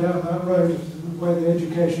wouldn't go down that road where the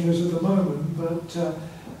education is at the moment, but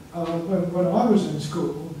when I was in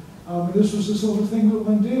school, this was the sort of thing that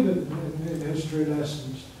one did in history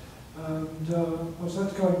lessons. And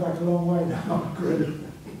that's going back a long way now, I agree.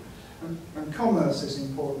 And commerce is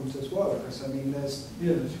important as well, because I mean,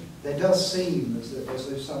 there does seem as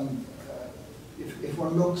though some, if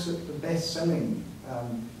one looks at the best-selling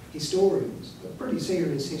historians, a pretty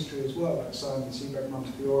serious history as well, like Simon Sebag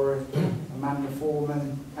Montefiore, Amanda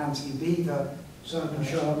Foreman, Anthony Beaver, Simon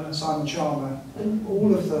Sharma, and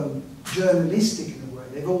all of them journalistic in a way.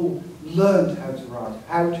 They've all learned how to write,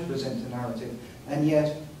 how to present a narrative, and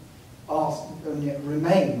yet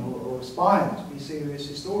remain or aspire to be serious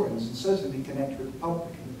historians and certainly connect with the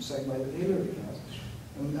public in the same way that Hilary has,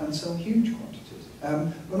 and sell huge quantities.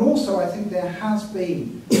 And also, I think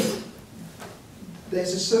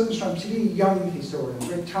there's a certain strand, particularly young historians,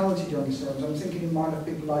 very talented young historians. I'm thinking in mind of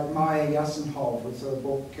people like Maya Yasenhov with her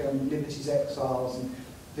book Liberty's Exiles, and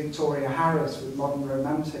Victoria Harris with Modern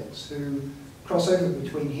Romantics, who cross over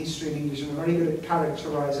between history and English and are very good at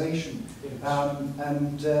characterization.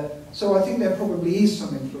 Yes. So I think there probably is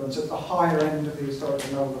some influence at the higher end of the historical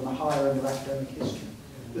novel and the higher end of academic history.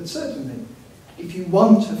 But certainly, if you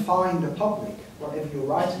want to find a public, whatever you're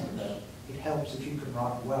writing about, it helps if you can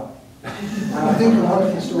write well. And I think a lot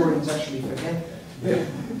of historians actually forget that. Yeah,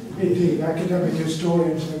 indeed, academic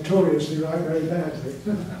historians notoriously write very badly.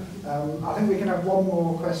 I think we can have one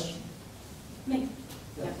more question. Me?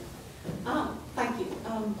 Yeah. Thank you.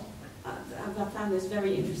 I found this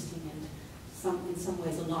very interesting and in some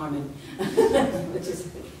ways alarming, which is,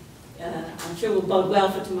 I'm sure will bode well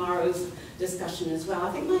for tomorrow's discussion as well.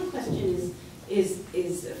 I think my question is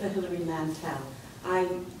for Hilary Mantel. I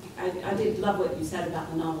did love what you said about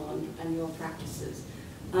the novel and your practices,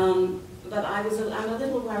 but I'm a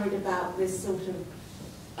little worried about this sort of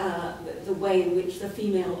the way in which the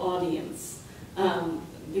female audience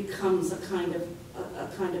becomes a kind of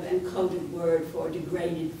encoded word for a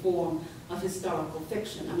degraded form of historical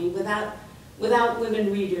fiction. I mean, without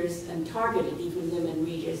women readers, and targeted even women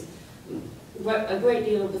readers, a great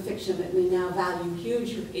deal of the fiction that we now value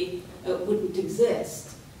hugely wouldn't exist.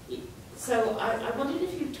 So I wondered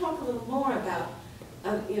if you'd talk a little more about,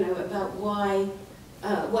 about why,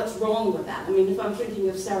 what's wrong with that. I mean, if I'm thinking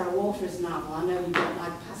of Sarah Walter's novel, I know you don't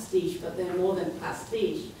like pastiche, but they're more than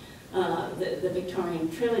pastiche, the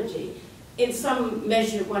Victorian trilogy. In some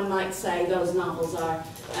measure, one might say those novels are,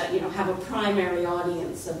 have a primary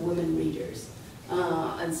audience of women readers,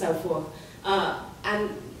 and so forth. And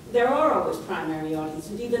there are always primary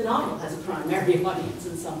audiences. Indeed, the novel has a primary audience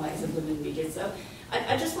in some ways of women readers. So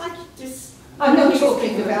I just like to just... I'm not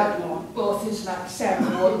talking about authors like Sarah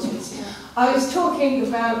Walters. I was talking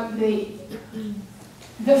about the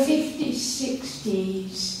 50s,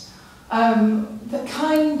 60s, the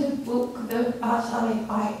kind of book that, I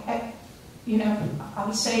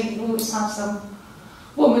was saying, you always have some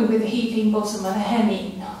woman with a heaving bosom and a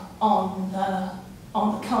hemming on the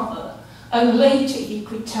cover, and later you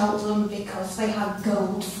could tell them because they had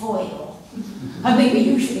gold foil, and they were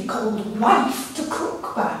usually called wife to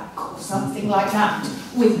cook back or something like that,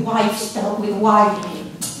 with wife spelled with Y.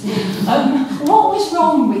 What was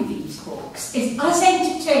wrong with these books is, as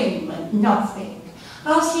entertainment, nothing,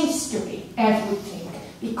 as history, everything,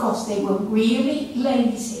 because they were really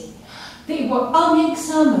lazy. They were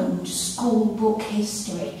unexamined school book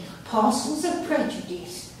history, parcels of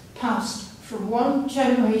prejudice passed from one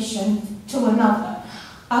generation to another.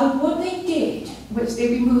 And what they did was they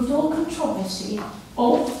removed all controversy,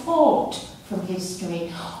 all thought from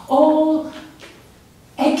history, all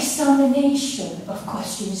examination of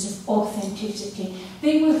questions of authenticity.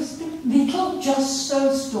 They were little just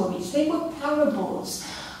so stories, they were parables.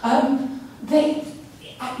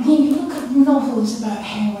 You look at novels about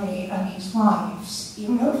Henry and his wives, you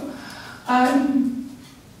know,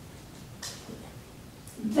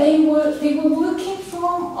 they were working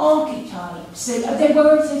from archetypes. They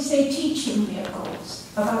were, as I say, teaching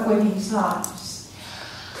vehicles about women's lives.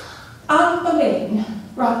 Anne Boleyn,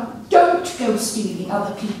 right, don't go stealing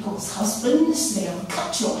other people's husbands, they'll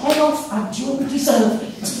cut your head off and you'll deserve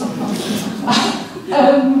it.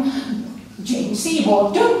 Jane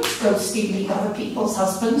Seymour, don't go stealing other people's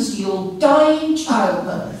husbands, you'll die in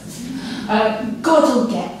childbirth. God will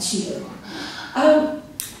get you.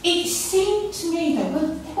 It seemed to me they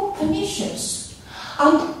were pernicious.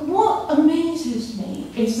 And what amazes me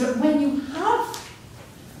is that when you have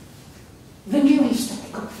the new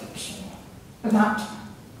historical fiction that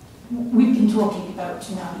we've been talking about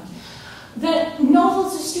tonight, that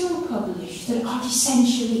novels are still published that are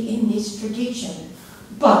essentially in this tradition,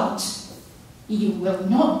 but you will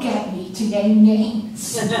not get me to name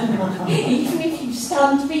names, even if you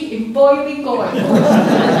stand me in boiling oil.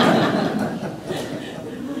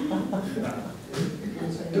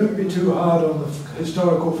 Don't be too hard on the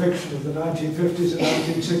historical fiction of the 1950s and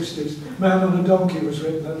 1960s. Man on a Donkey was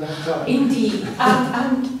written at that time. Indeed,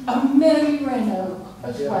 and Mary Renault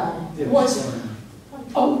as well was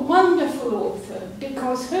a wonderful author,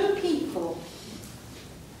 because her people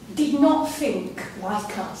did not think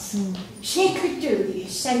like us. She could do the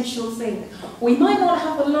essential thing. We might not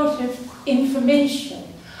have a lot of information,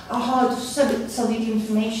 a hard, solid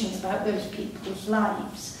information about those people's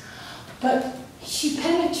lives, but she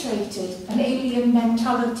penetrated an alien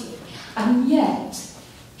mentality, and yet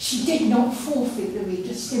she did not forfeit the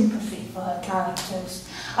reader's sympathy for her characters.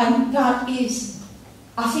 And that is,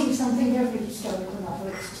 I think, something every historical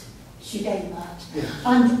novelist should aim at. Yes.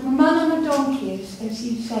 And Man on a Donkey, as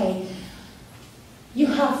you say, you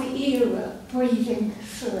have the era breathing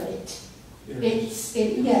through it. Yes.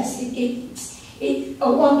 It's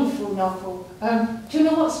a wonderful novel. Do you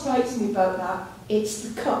know what strikes me about that? It's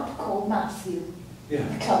the cup called Matthew. Yeah.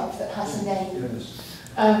 The cup that has a name. Yes.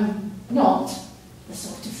 Not the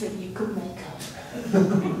sort of thing you could make up.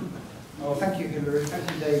 Well, thank you, Hilary. Thank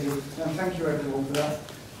you, David. And thank you, everyone, for that.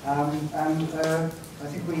 I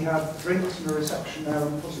think we have drinks and a reception now,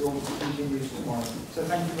 and of course it all continues tomorrow. So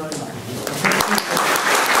thank you very much.